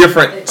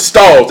 different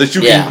stalls that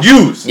you can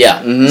use.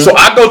 Yeah. So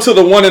I go to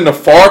the one in the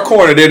far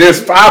corner.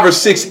 There's 5 or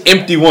 6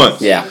 empty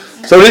ones. Yeah.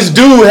 So this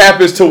dude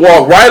happens to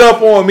walk right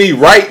up on me,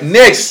 right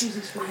next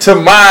to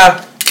my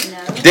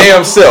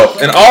damn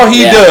self, and all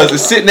he does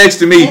is sit next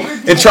to me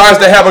and tries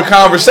to have a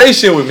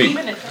conversation with me.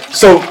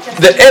 So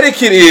the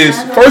etiquette is,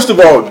 first of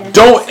all,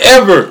 don't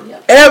ever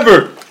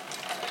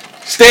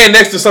stand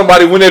next to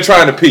somebody when they're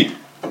trying to pee.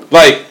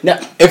 Like,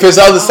 if there's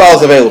other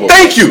stalls available.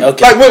 Thank you.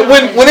 Okay. Like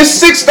when it's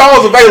 6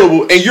 stalls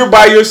available and you're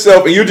by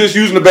yourself and you're just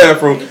using the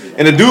bathroom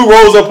and the dude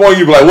rolls up on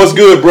you, be like, "What's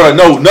good, bro?"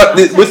 No,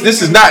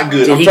 this is not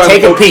good. Did he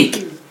take a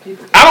peek?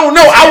 I don't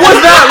know. I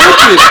was not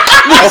looking.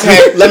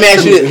 Okay, let me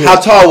ask you this: how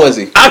tall was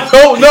he? I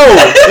don't know.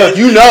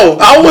 You know,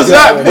 I was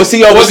not. Was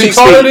he over Was he 6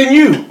 taller feet? than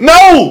you?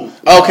 No.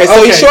 Okay,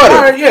 so he's shorter.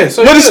 All right, yeah.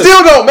 So But it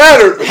still don't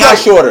matter. How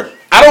shorter?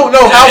 I don't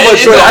know how much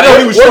shorter. I know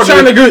he was We're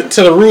shorter. trying to get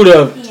to the root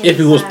of if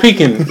he was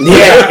peeking.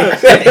 Yeah,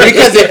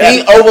 because if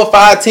he over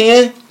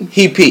 5'10",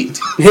 he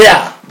peaked.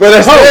 Yeah. But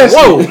that's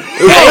Whoa.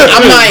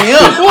 I'm not him.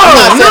 I'm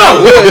not saying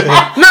I would.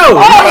 No.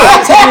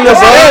 I'm telling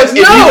us if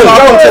you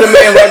talking to the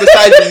man right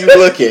beside you, you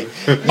looking.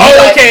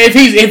 Oh, okay. If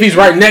he's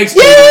right next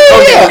to you.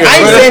 Yeah. Okay,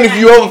 I ain't saying if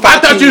you over 5'10". I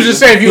thought you was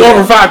just saying if you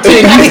over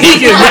 5'10", you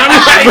peeking.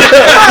 I'm like,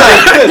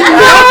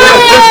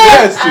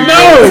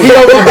 no. He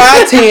over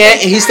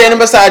 5'10" and he's standing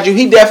beside you.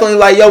 He definitely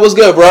like, yo, what's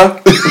good, bro?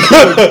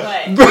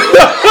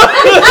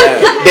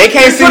 They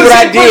can't see what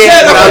I did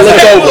when I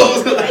looked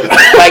over.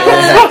 Like,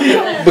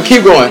 but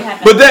keep going.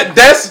 But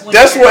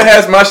that's what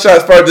has my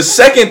shots fired. The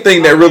second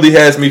thing that really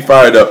has me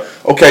fired up.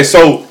 Okay,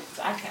 so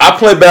I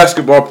play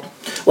basketball.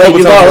 Wait,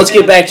 Duval, let's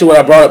get back to what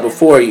I brought up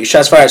before. You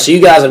shots fired. So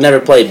you guys have never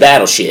played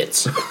Battle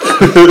Shits.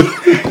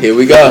 Here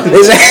we go.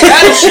 Battle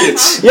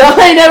Shits. Y'all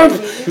ain't never.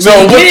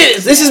 So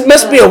this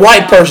must be a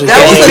white person.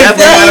 That was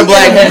Definitely not a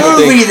black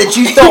movie that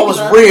you thought was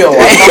real.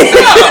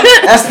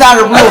 That's not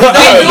a real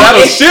thing.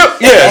 Battle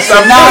ship? Yes,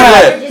 I'm not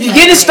that. You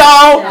get a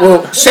stall,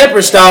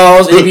 separate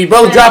stalls, and if you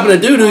both dropping a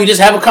doo-doo, you just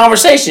have a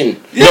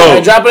conversation. No.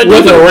 Dropping a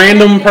With doo-doo. a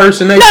random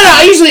person.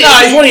 Usually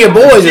it's one of your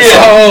boys.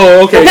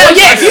 Oh, okay. No,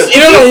 yes.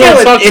 You don't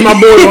want to talk to my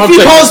boy.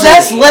 Because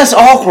that's less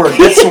awkward.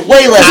 That's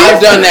way less I've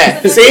awkward. done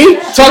that.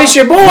 See? So it's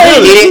your boy.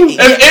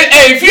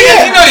 If you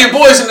know your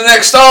boys in the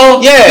next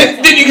stall, then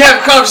you can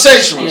have a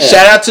conversation with them.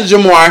 Shout out to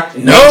Jamar.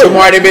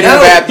 Jamar, they been in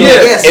the bathroom.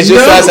 Yes. It's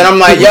just us, and I'm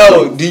like,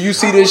 yo, do you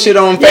see this shit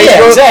on Facebook?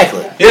 Yeah,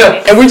 exactly.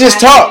 Yeah. And we just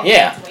talk.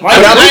 Yeah.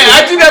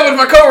 I do that with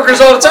my coworkers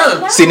all the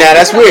time. See, now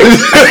that's weird.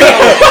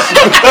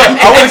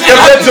 I would have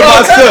kept that to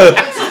myself.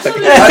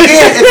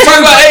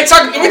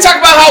 We talk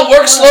about how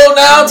work slowed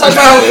down. Talk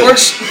about how it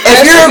works.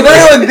 If you're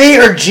agreeing with me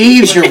or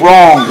Jeeves, you're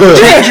wrong.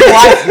 Change your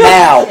life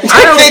now.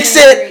 Fix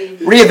it.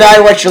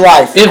 Reevaluate your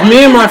life. If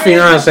me and my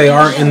fiance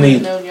aren't in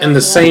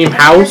the same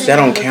house, That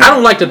don't count. I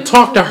don't like to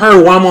talk to her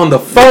while I'm on the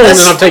phone and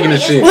I'm taking the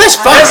shit. Well, that's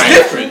fine. That's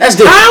different. That's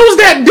different. How is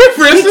that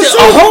different?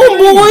 A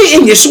homeboy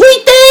and your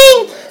sweet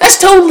thing? That's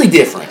totally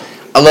different.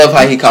 I love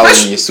how he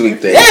calls me your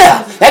sweet thing.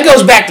 Yeah. That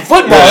goes back to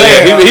football.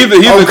 He's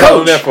been calling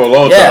coach. that for a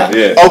long time.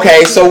 Yeah.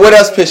 Okay, so what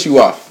else pissed you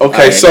off?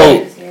 Okay,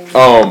 so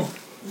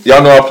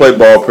y'all know I play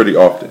ball pretty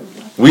often.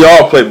 We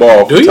all play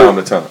ball from time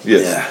to time.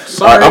 Yes. Yeah.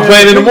 Sorry, I'm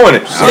playing in the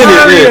morning.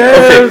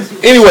 Okay.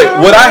 Anyway,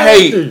 what I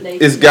hate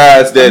is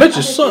guys that. I bet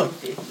you suck.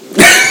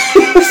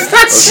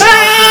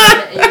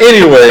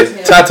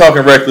 Anyway, Ty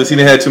talking reckless. He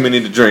didn't have too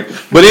many to drink.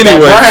 But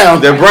anyway,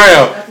 that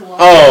Brown.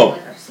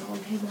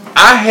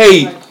 I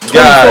hate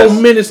guys.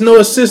 24 minutes, no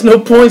assists, no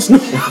points, no.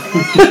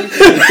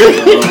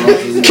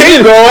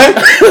 Keep going.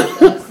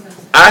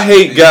 I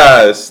hate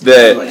guys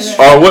that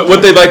are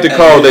what they like to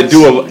call that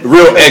do a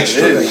real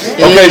extra.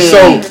 Okay,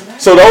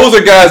 so those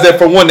are guys that,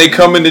 for one, they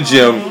come in the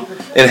gym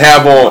and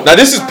have on. Now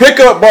this is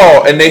pickup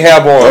ball, and they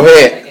have on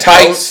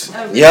tights.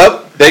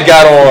 Yep. They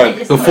got on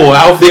The full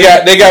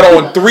outfit. They got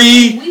on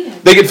 3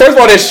 they get first of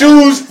all their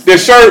shoes, their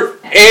shirt,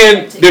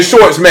 and their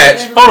shorts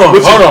match.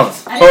 Hold on.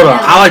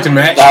 I like to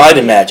match. I like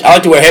to match. I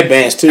like to wear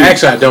headbands too.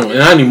 Actually, I don't, and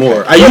not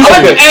anymore. I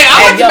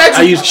like to match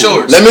with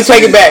shorts. Let me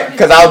take it back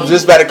because I was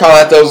just about to call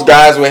out those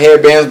guys with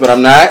headbands, but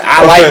I'm not.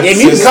 I like, and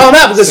you can call them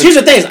out because here's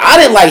the thing: I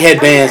didn't like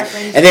headbands,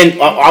 and then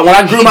when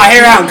I grew my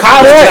hair out in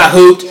college, I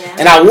hooped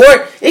and I wore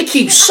it. It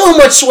keeps so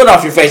much sweat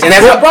off your face, and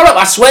as I brought up,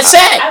 I sweat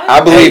sag. I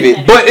believe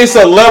it, but it's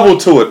a level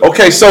to it.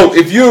 Okay, so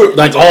if you're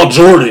like all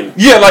Jordan,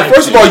 yeah, like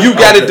first of all, you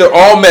got it to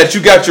all match.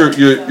 You got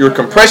your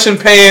compression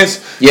pants.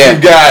 Yeah,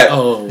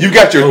 you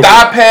got your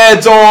thigh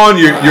pads on.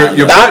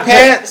 Your thigh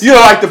pads. You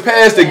know, like the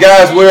pads that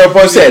guys wear up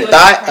on. Said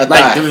thigh.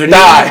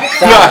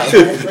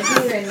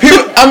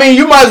 People, I mean,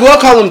 you might as well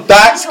call them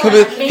thoughts.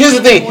 Here's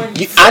the thing.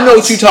 I know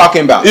what you're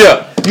talking about.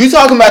 Yeah. You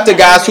talking about the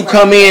guys who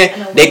come in,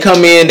 they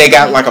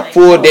got like a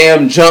full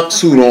damn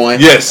jumpsuit on.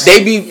 Yes.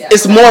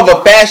 It's more of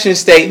a fashion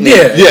statement.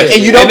 Yeah. Yes.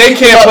 And you don't they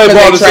can't play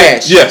ball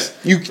trash. Yes.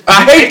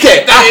 I hate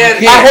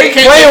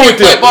playing with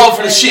them. Ball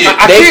for the shit.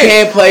 They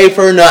can't play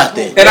for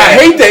nothing. And I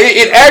hate that.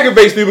 It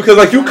aggravates me because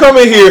like you come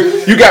in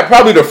here, you got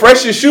probably the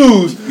freshest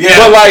shoes,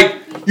 but like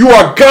you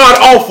are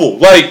god awful.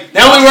 Like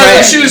now we wear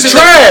the shoes in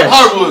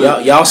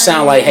hardwood. Y'all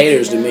sound like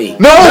haters to me.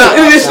 No,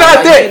 it's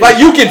not that. Like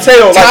you can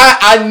tell. Like,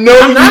 I know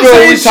you know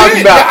what we're talking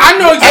about. I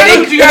know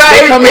exactly what you guys.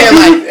 They come in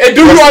like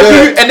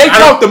and they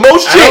talk the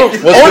most shit on the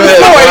floor.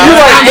 And you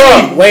like,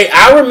 bro. Wait,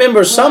 I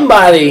remember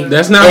somebody in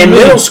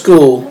middle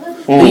school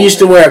who used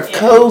to wear a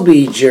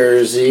Kobe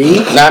jersey.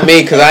 Not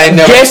me, because I ain't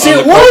never. Guess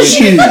it was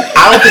you.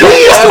 I don't think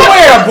He used to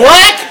wear a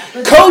black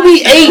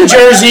Kobe 8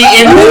 jersey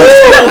in middle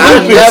school. I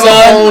never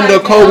owned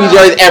a Kobe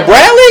jersey. At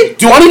Bradley?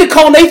 Do I need to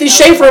call Nathan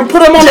Schaefer and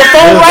put him on the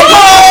phone right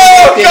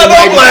now?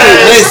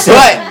 Listen,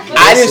 but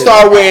I didn't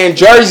start wearing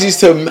jerseys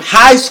to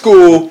high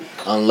school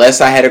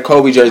unless I had a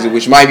Kobe jersey,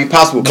 which might be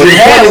possible. But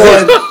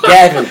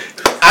Gavin.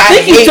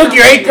 I think you took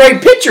your 8th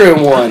grade picture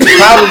in one.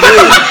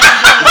 Probably.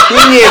 The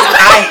thing is,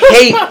 I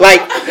hate, like,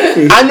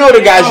 I know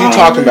the guys you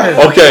talking about.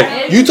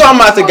 Okay. You talking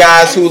about the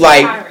guys who,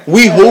 like,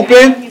 we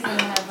hooping,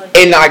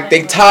 and, like,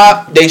 they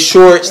top, they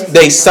shorts,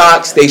 they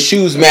socks, they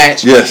shoes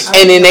match. Yes.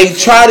 And then they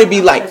try to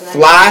be, like,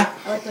 fly.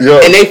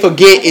 Yeah. And they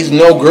forget it's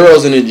no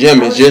girls in the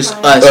gym. It's just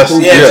us.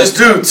 Just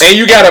dudes. And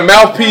you got a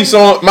mouthpiece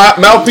in That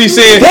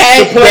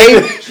to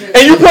play.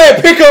 And you play a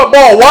pickup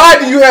ball. Why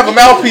do you have a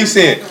mouthpiece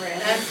in?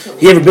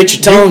 You ever bit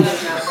your tongue?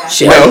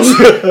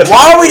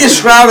 Why are we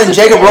describing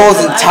Jacob Roll's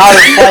entire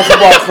flag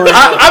football career?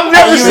 I've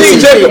never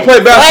seen Jacob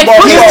play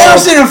basketball. You've never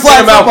seen him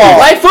flag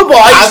football. Flag football.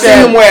 I've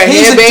seen him wear a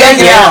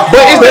headband.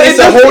 But it's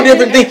a whole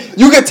different thing.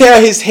 You can tell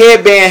his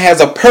headband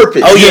has a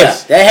purpose. Oh yeah,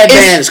 that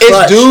headband is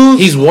clutch. It's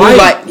dudes. He's white.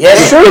 Like,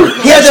 true.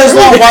 He has those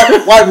long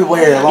white people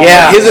hair.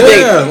 Yeah. Here's the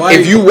thing.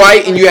 If you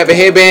white and you have a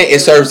headband,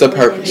 it serves a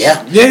purpose.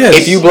 Yeah. Yes.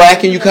 If you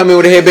black and you come in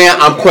with a headband,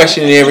 I'm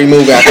questioning every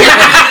move after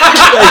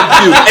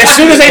that. As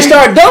soon as they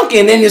start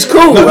dunking, then it's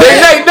cool.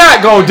 They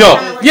not gonna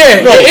dunk.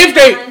 Yeah,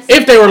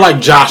 if they were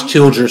like Josh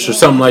Childress or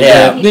something like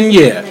that, then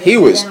yeah. He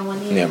was.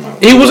 Never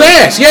mind. He was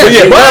ass,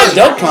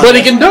 but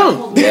he can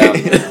dunk. Yeah.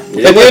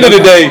 At the end of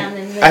the day,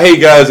 I hate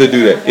guys that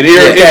do that.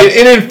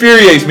 It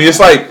infuriates me. It's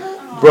like,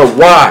 bro,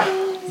 why?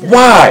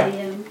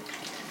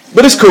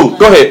 But it's cool.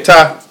 Go ahead,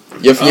 Ty.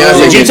 Your fiance.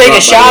 Did you take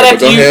a shot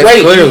after you?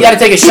 Wait, you got to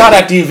take a shot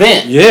after you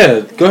vent.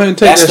 Yeah, go ahead and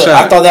take that shot.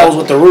 I thought that was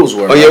what the rules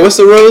were. Oh yeah, what's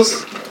the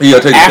rules? You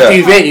gotta take a shot. After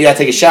you vent, you got to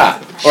take a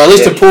shot, or at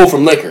least a pull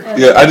from liquor.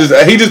 Yeah,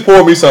 he just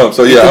poured me some.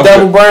 So yeah, the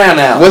double brown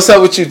out. What's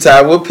up with you,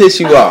 Ty? What pissed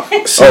you off?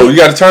 Oh, you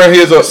got to turn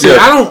his up. See,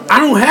 I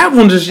don't have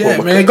one just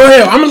yet, man. Go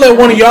ahead. I'm gonna let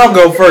one of y'all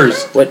go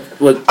first. What?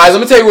 Alright, let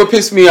me tell you what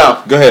pissed me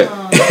off. Go ahead.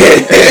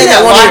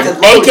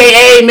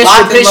 AKA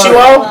Mr. Piss You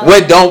Off.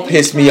 What don't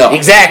piss me off?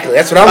 Exactly.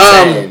 That's what I'm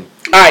saying.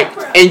 Alright,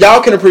 and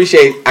y'all can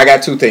appreciate. I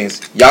got two things.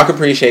 Y'all can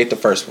appreciate the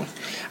first one.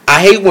 I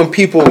hate when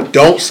people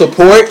don't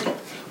support,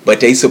 but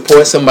they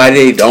support somebody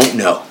they don't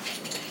know.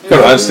 I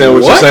don't understand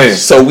what you're saying.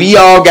 So we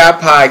all got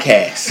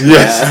podcasts.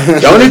 Yes.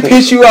 Don't it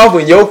piss you off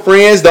when your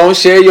friends don't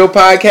share your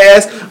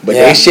podcast, but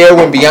they share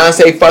when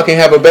Beyonce fucking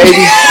have a baby?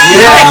 Okay.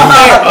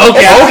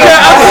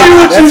 I see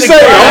what you're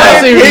saying.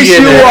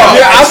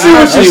 I see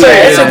what you're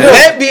saying.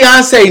 Let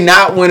Beyonce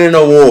not win an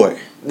award.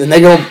 Then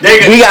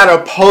we gotta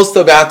post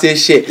about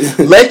this shit.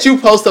 Let you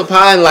post a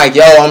pine like,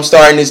 yo, I'm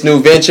starting this new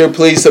venture,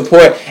 please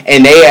support,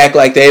 and they act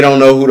like they don't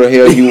know who the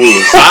hell you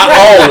is.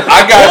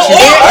 I got you.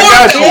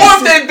 Or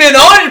if they've been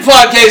on your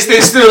podcast,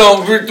 they still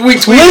don't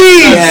retweet.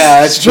 Please.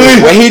 Yeah, that's true.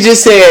 What he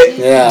just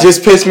said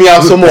just pissed me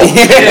off some more.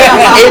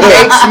 It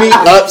makes me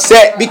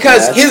upset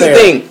because here's the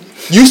thing.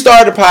 You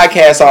started a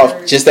podcast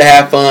off just to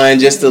have fun,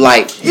 just to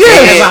like...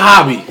 it's a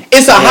hobby.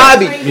 It's a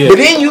hobby. Yeah. But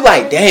then you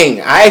like, dang,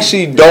 I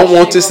actually don't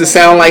want this to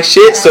sound like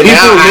shit, so now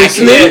I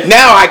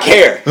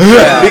care.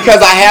 Yeah.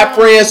 Because I have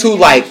friends who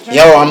like,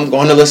 yo, I'm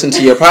going to listen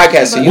to your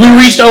podcast. So we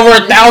reached over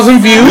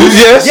 1,000 views.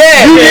 Yes.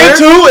 Yeah. You did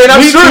too, and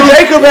I'm sure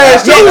Jacob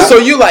has too. So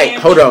you like,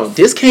 hold on,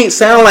 this can't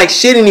sound like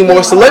shit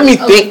anymore, so let me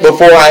think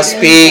before I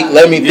speak.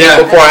 Let me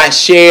think before I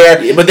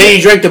share. But then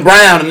you drink the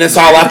brown, and that's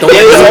all I have to wait.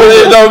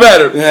 It don't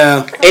matter.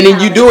 Yeah. And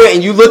then you do it,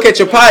 and you look at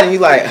your pod, and you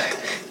like...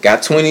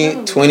 Got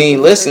 20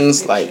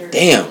 listens, like,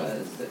 damn.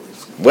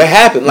 what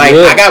happened? Like,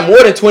 I got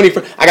more than 20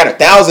 friends. I got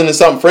 1,000 and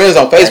something friends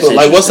on Facebook.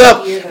 Like, what's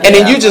up? And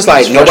then you just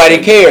like, nobody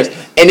cares.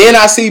 And then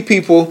I see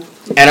people,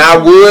 and I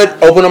would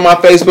open up my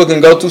Facebook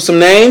and go through some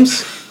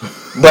names,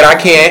 but I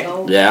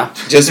can't. Yeah.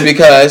 Just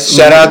because.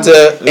 Shout out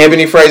to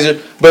Anthony Fraser.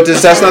 But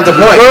that's not the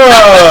point.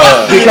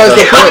 Because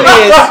the point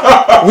is,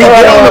 we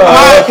get on the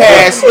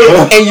podcast,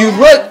 and you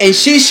look, and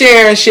she's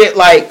sharing shit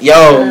like,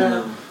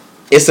 yo,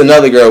 it's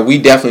another girl. We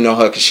definitely know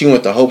her because she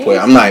went to Hopewell.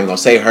 I'm not even going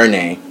to say her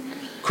name.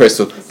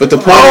 Crystal. But the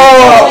point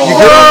is, you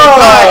get on the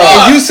pod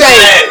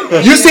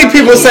and you see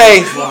people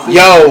say,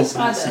 yo,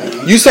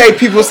 you see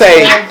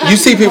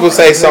people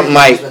say something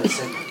like,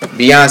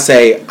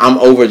 Beyonce, I'm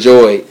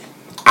overjoyed.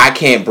 I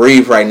can't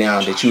breathe right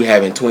now that you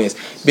having twins.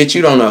 Bitch,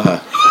 you don't know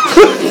her.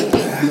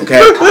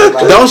 Okay?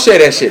 Don't share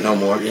that shit no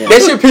more. Yeah.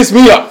 That shit piss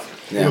me off.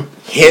 Yeah.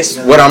 Hence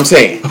what I'm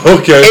saying.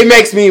 Okay. It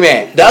makes me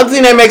mad. The other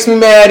thing that makes me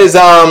mad is,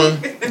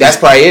 that's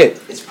probably it.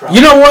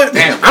 You know what?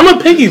 Damn. I'm going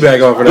to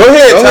piggyback off of that. Go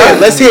ahead, Ty.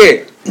 Let's hear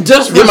it.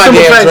 Just for the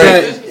simple fact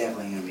that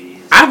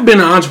I've been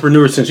an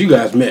entrepreneur since you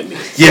guys met me.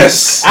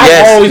 Yes.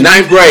 Always,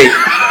 9th grade.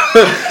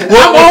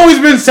 I've always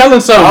been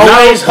selling something.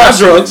 Not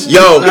drugs.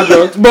 Yo.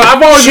 But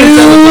I've always been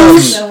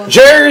selling something.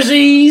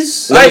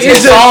 Jerseys. Like,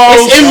 it's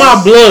in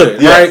my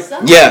blood, right?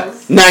 Yeah.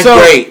 9th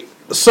grade.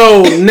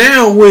 So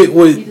now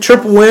with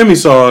triple whammy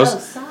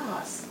sauce,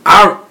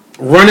 I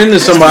run into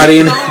somebody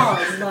and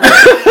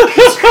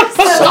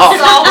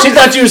she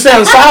thought you were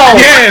selling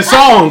songs. Yeah,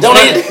 songs.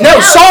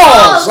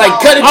 Songs. Like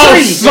cutting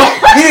trees.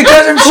 You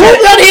cut them shit.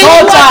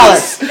 Tall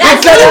talent. You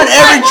cut down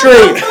every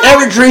tree.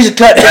 Every tree's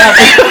cut down.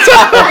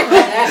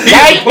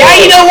 Now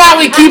you know why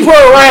we keep her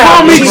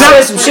around. Call me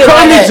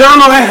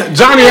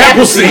Johnny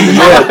Appleseed.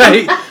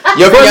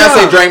 Your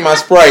fiance drank my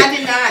Sprite. I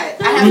did not.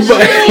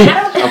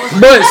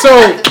 But so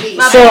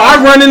I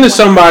run into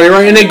somebody,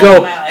 right, and they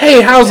go,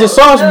 "Hey, how's the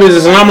sauce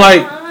business?" And I'm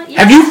like,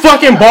 "Have you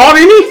fucking bought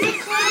any?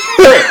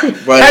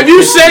 Have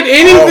you said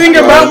anything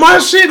about my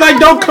shit? Like,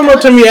 don't come up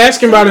to me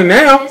asking about it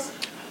now."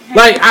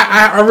 Like,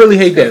 I really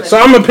hate that. So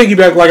I'm gonna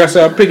piggyback, like I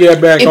said, I'll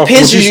piggyback back off. It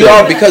pisses you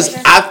off because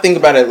I think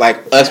about it like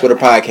us with a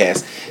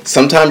podcast.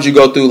 Sometimes you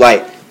go through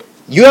like,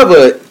 you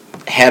ever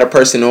had a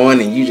person on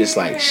and you just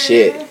like,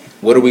 shit,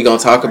 what are we gonna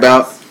talk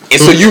about? And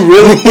so you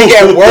really think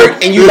at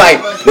work and you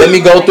like, let me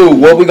go through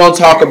what we gonna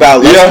talk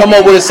about. Let's come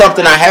up with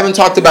something I haven't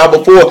talked about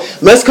before.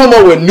 Let's come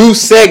up with new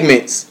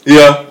segments.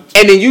 Yeah.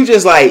 And then you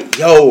just like,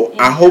 yo,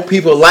 I hope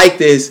people like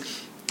this.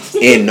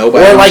 And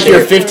nobody. Or like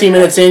you're 15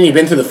 minutes in, you've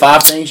been through the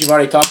 5 things you've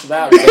already talked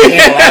about. You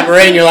can't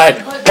elaborate, and you're like,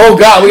 oh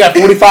God, we got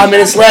 45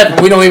 minutes left,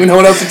 and we don't even know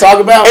what else to talk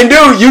about. And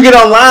dude, you get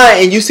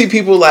online and you see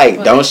people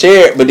like, don't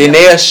share it, but then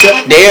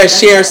they'll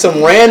share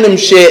some random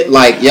shit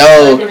like,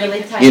 yo,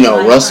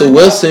 Russell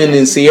Wilson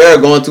and Sierra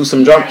going through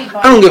some drama.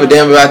 I don't give a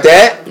damn about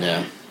that.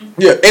 Yeah.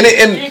 Yeah.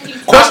 And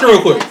question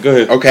real quick. Go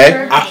ahead.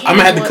 Okay. I'm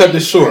gonna have to cut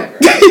this short.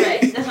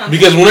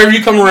 Because whenever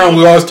you come around,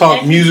 we always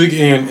talk music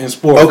and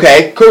sports.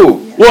 Okay, cool.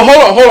 Well,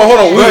 hold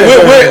on.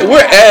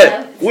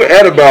 We're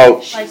at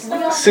about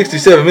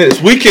 67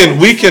 minutes. We can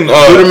do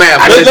the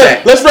math.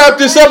 Let's wrap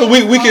this up and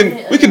we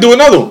can do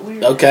another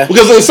one. Okay.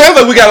 Because it sounds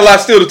like we got a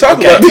lot still to talk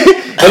about.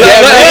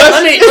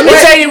 Let me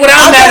tell you what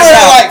I'm mad about. I thought we were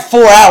at like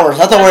 4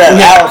 hours. I thought we were at an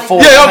hour 4.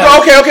 Yeah.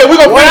 Okay.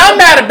 What I'm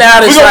mad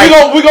about is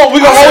we gonna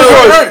hold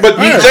yours, but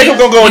Jacob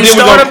gonna go and you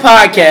then start a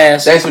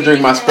podcast. Thanks for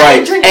drinking my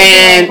Sprite.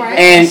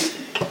 And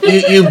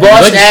you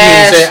bust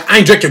ass. I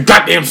ain't drink your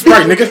goddamn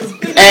Sprite, nigga.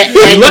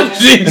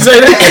 And say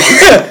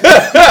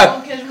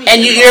that.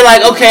 And you're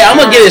like, okay, I'm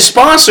gonna get a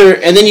sponsor,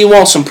 and then you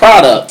want some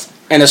product,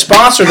 and the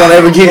sponsor don't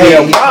ever give you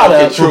a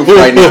product. Truth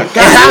right now.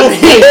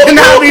 And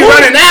I'll be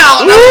running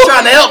out, and I'm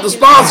trying to help the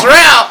sponsor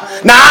out.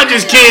 Nah, I'm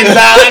just kidding.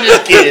 I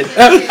just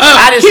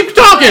keep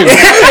talking.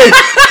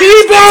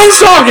 Keep on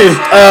talking.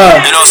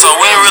 So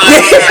we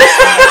really.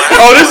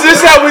 This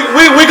is how we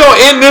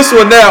gonna end this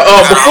one now.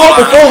 Before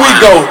we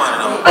go.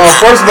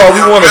 First of all,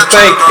 we want to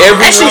thank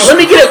everyone. Actually, let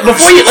me get it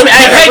before you. Let me.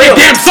 I have a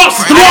damn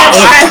sauce.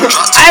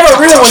 I have a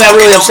real one that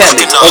really upset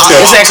me. Okay.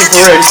 It's actually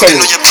for real.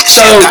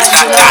 So,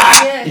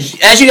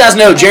 as you guys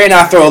know, Jerry and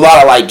I throw a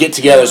lot of like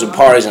get-togethers and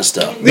parties and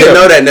stuff. Didn't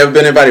know that. Never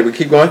been invited. We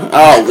keep going.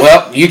 Oh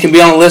well, you can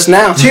be on the list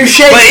now. Touche.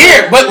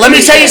 But let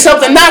me tell you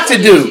something not to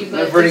do.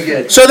 That's pretty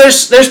good. So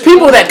there's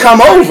people that come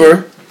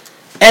over.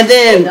 And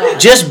then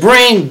just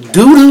bring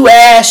doo-doo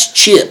ass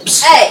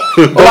chips. Hey.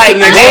 Like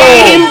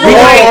I'm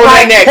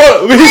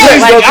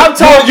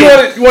talking.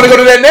 You want to go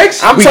to that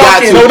next? I'm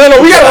talking. No.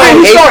 We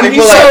got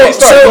to.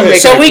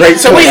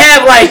 So we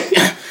have like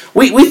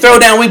we throw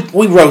down.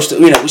 We roast it.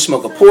 We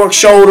smoke a pork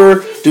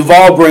shoulder.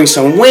 Duval brings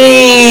some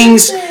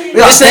wings. We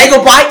got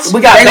bagel bites.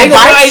 We got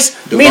bagel bites.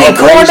 Meaning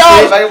corn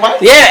dogs.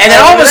 Yeah, and then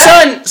all of a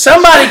sudden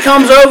somebody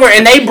comes over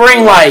and they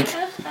bring like.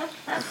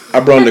 I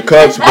brought the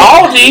cups, bro.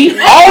 Aldi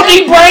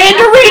brand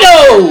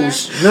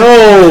Doritos.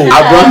 No,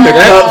 I brought the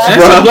cups,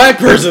 bro. That's a black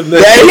person.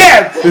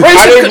 Yeah,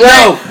 are they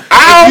black?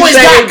 I always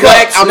got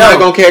black. cups. I'm not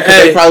gonna care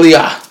because they probably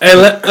are.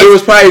 It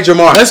was probably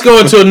Jamar. Let's go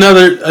into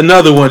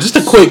another one. Just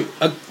a quick,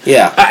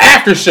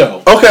 after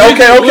show. Okay.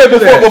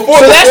 Before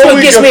so that's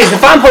what gets me.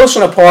 If I'm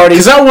hosting a party,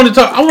 because I want to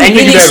talk, and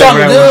you need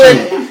something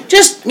good.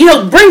 just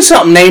bring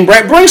something, name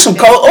brand, bring some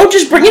coke, or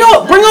just bring bring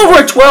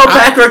over a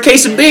 12-pack or a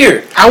case of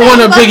beer. I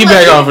want to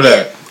piggyback off of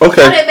that.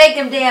 Okay. Why didn't make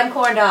them damn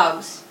corn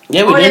dogs?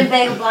 Yeah, we or did. them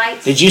bagel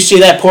bites. Did you see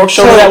that pork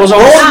shoulder that was on?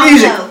 Roll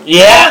music.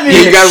 Yeah.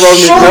 You got to roll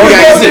music. We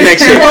got to sit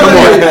next year.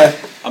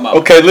 Come on.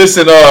 Okay,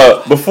 listen.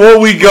 Before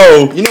we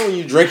go, you know when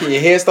you drink and your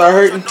head start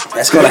hurting?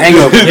 That's called a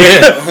hangover.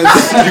 Yeah.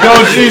 You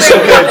going to juice?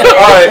 Okay.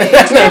 All right.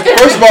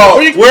 First of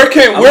all, where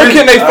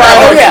can they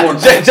find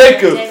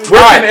Jacob?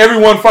 Where can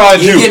everyone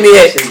find you? You give me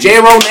at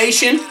J-Roll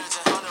Nation,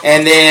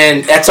 and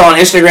then that's on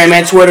Instagram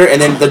and Twitter,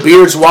 and then the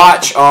Beards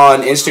Watch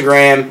on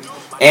Instagram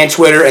and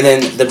Twitter, and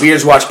then the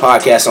Beards Watch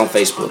podcast on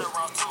Facebook.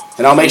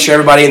 And I'll make sure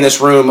everybody in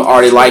this room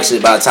already likes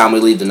it by the time we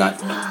leave tonight.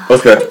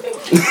 Okay.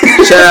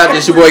 Shout out,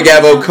 it's your boy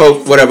Gavo,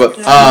 Coke, whatever.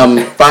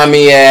 Find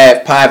me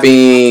at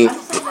Podbean.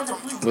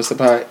 What's the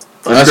pod?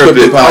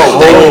 Unscripted Pod.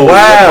 Oh,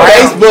 wow.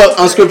 Facebook,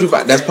 Unscripted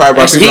Pod. That's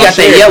probably why people He got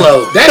that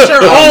yellow. That's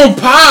your own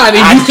pod,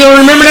 and you can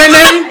remember that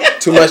name?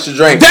 Too much to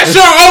drink. That's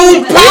your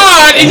own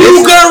pod, and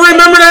you can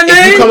remember that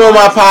name? If you come on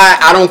my pod,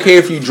 I don't care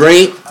if you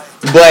drink,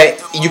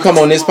 but you come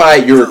on this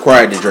pod, you're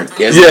required to drink.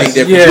 Yes,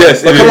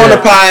 yes. But come on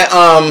the pod,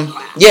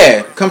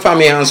 come find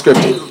me at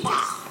Unscripted.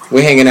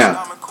 We're hanging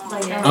out.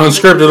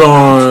 Unscripted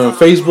on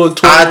Facebook,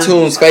 Twitter,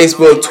 iTunes,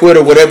 Facebook,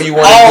 Twitter, whatever you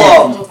want to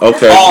do.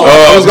 Okay.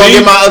 I was going to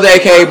get my other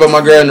AKA, but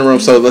my girl in the room,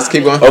 so let's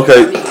keep going.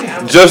 Okay.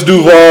 Just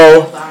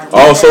Duval,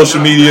 all social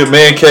media,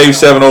 Man Cave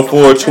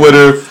 704,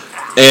 Twitter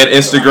and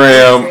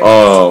Instagram.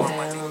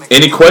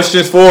 Any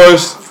questions for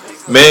us?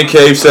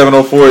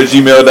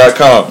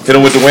 mancave704@gmail.com. Hit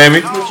them with the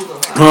whammy.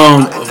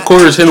 Of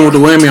course, hitting with the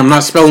whammy. I'm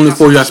not spelling it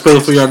for you. I spell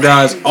it for y'all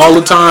guys all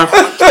the time.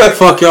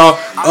 Fuck y'all.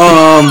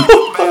 I'm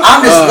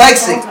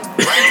dyslexic.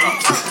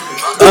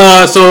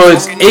 So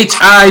it's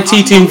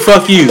HITT.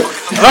 Fuck you.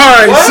 All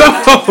right. So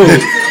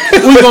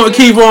we're gonna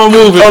keep on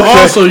moving.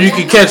 Okay. Also, you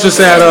can catch us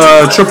at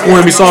Triple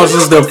Whammy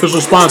Sauces, the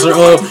official sponsor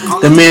of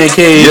the Man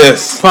Cave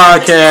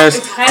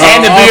podcast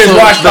and the Beards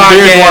Watch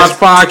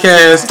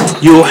podcast.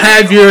 You'll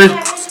have your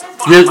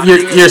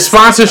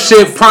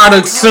sponsorship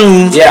product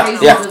soon.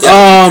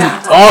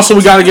 Also,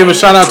 we got to give a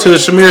shout out to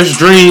Shamir's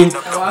Dream,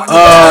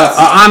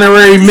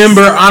 honorary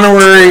member,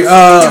 honorary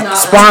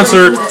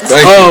sponsor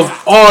of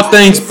All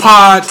Things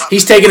Pod.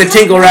 He's taking a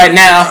tinkle right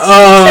now.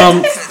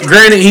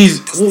 Granted,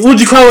 he's what'd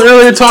you call it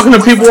earlier? Talking to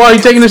people while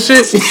he's taking a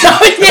shit.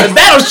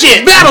 Battle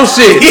shit.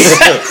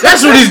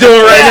 That's what he's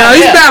doing right now.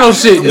 He's battle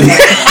shitting.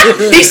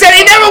 He said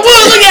he never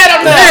would. Look at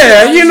him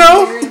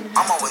now.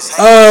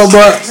 Yeah,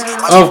 but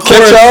of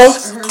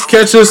course.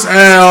 Catch us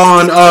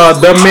on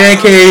the Man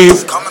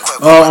Cave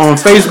on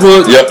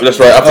Facebook. Yep, that's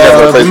right. I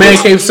forgot the Man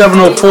Cave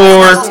 704.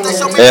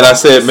 And I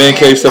said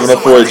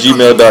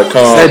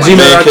mancave704@gmail.com. At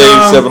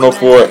gmail.com.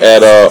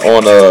 Mancave704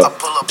 on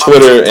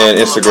Twitter and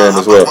Instagram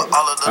as well. All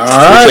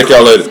right. We'll check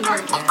y'all later.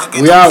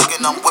 We out.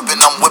 I'm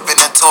whipping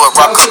into it,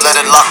 rock up, let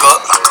it lock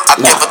up. I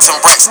gave her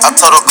 10 racks, I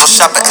told her go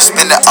shopping and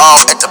spend it all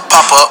at the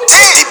pop-up.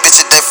 These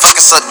bitches, they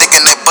fucking so dick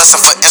and they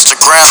bustin' for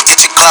Instagram,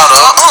 get your clout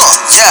up.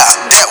 Yeah,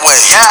 that way.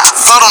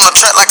 Float on the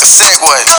track like a Segway.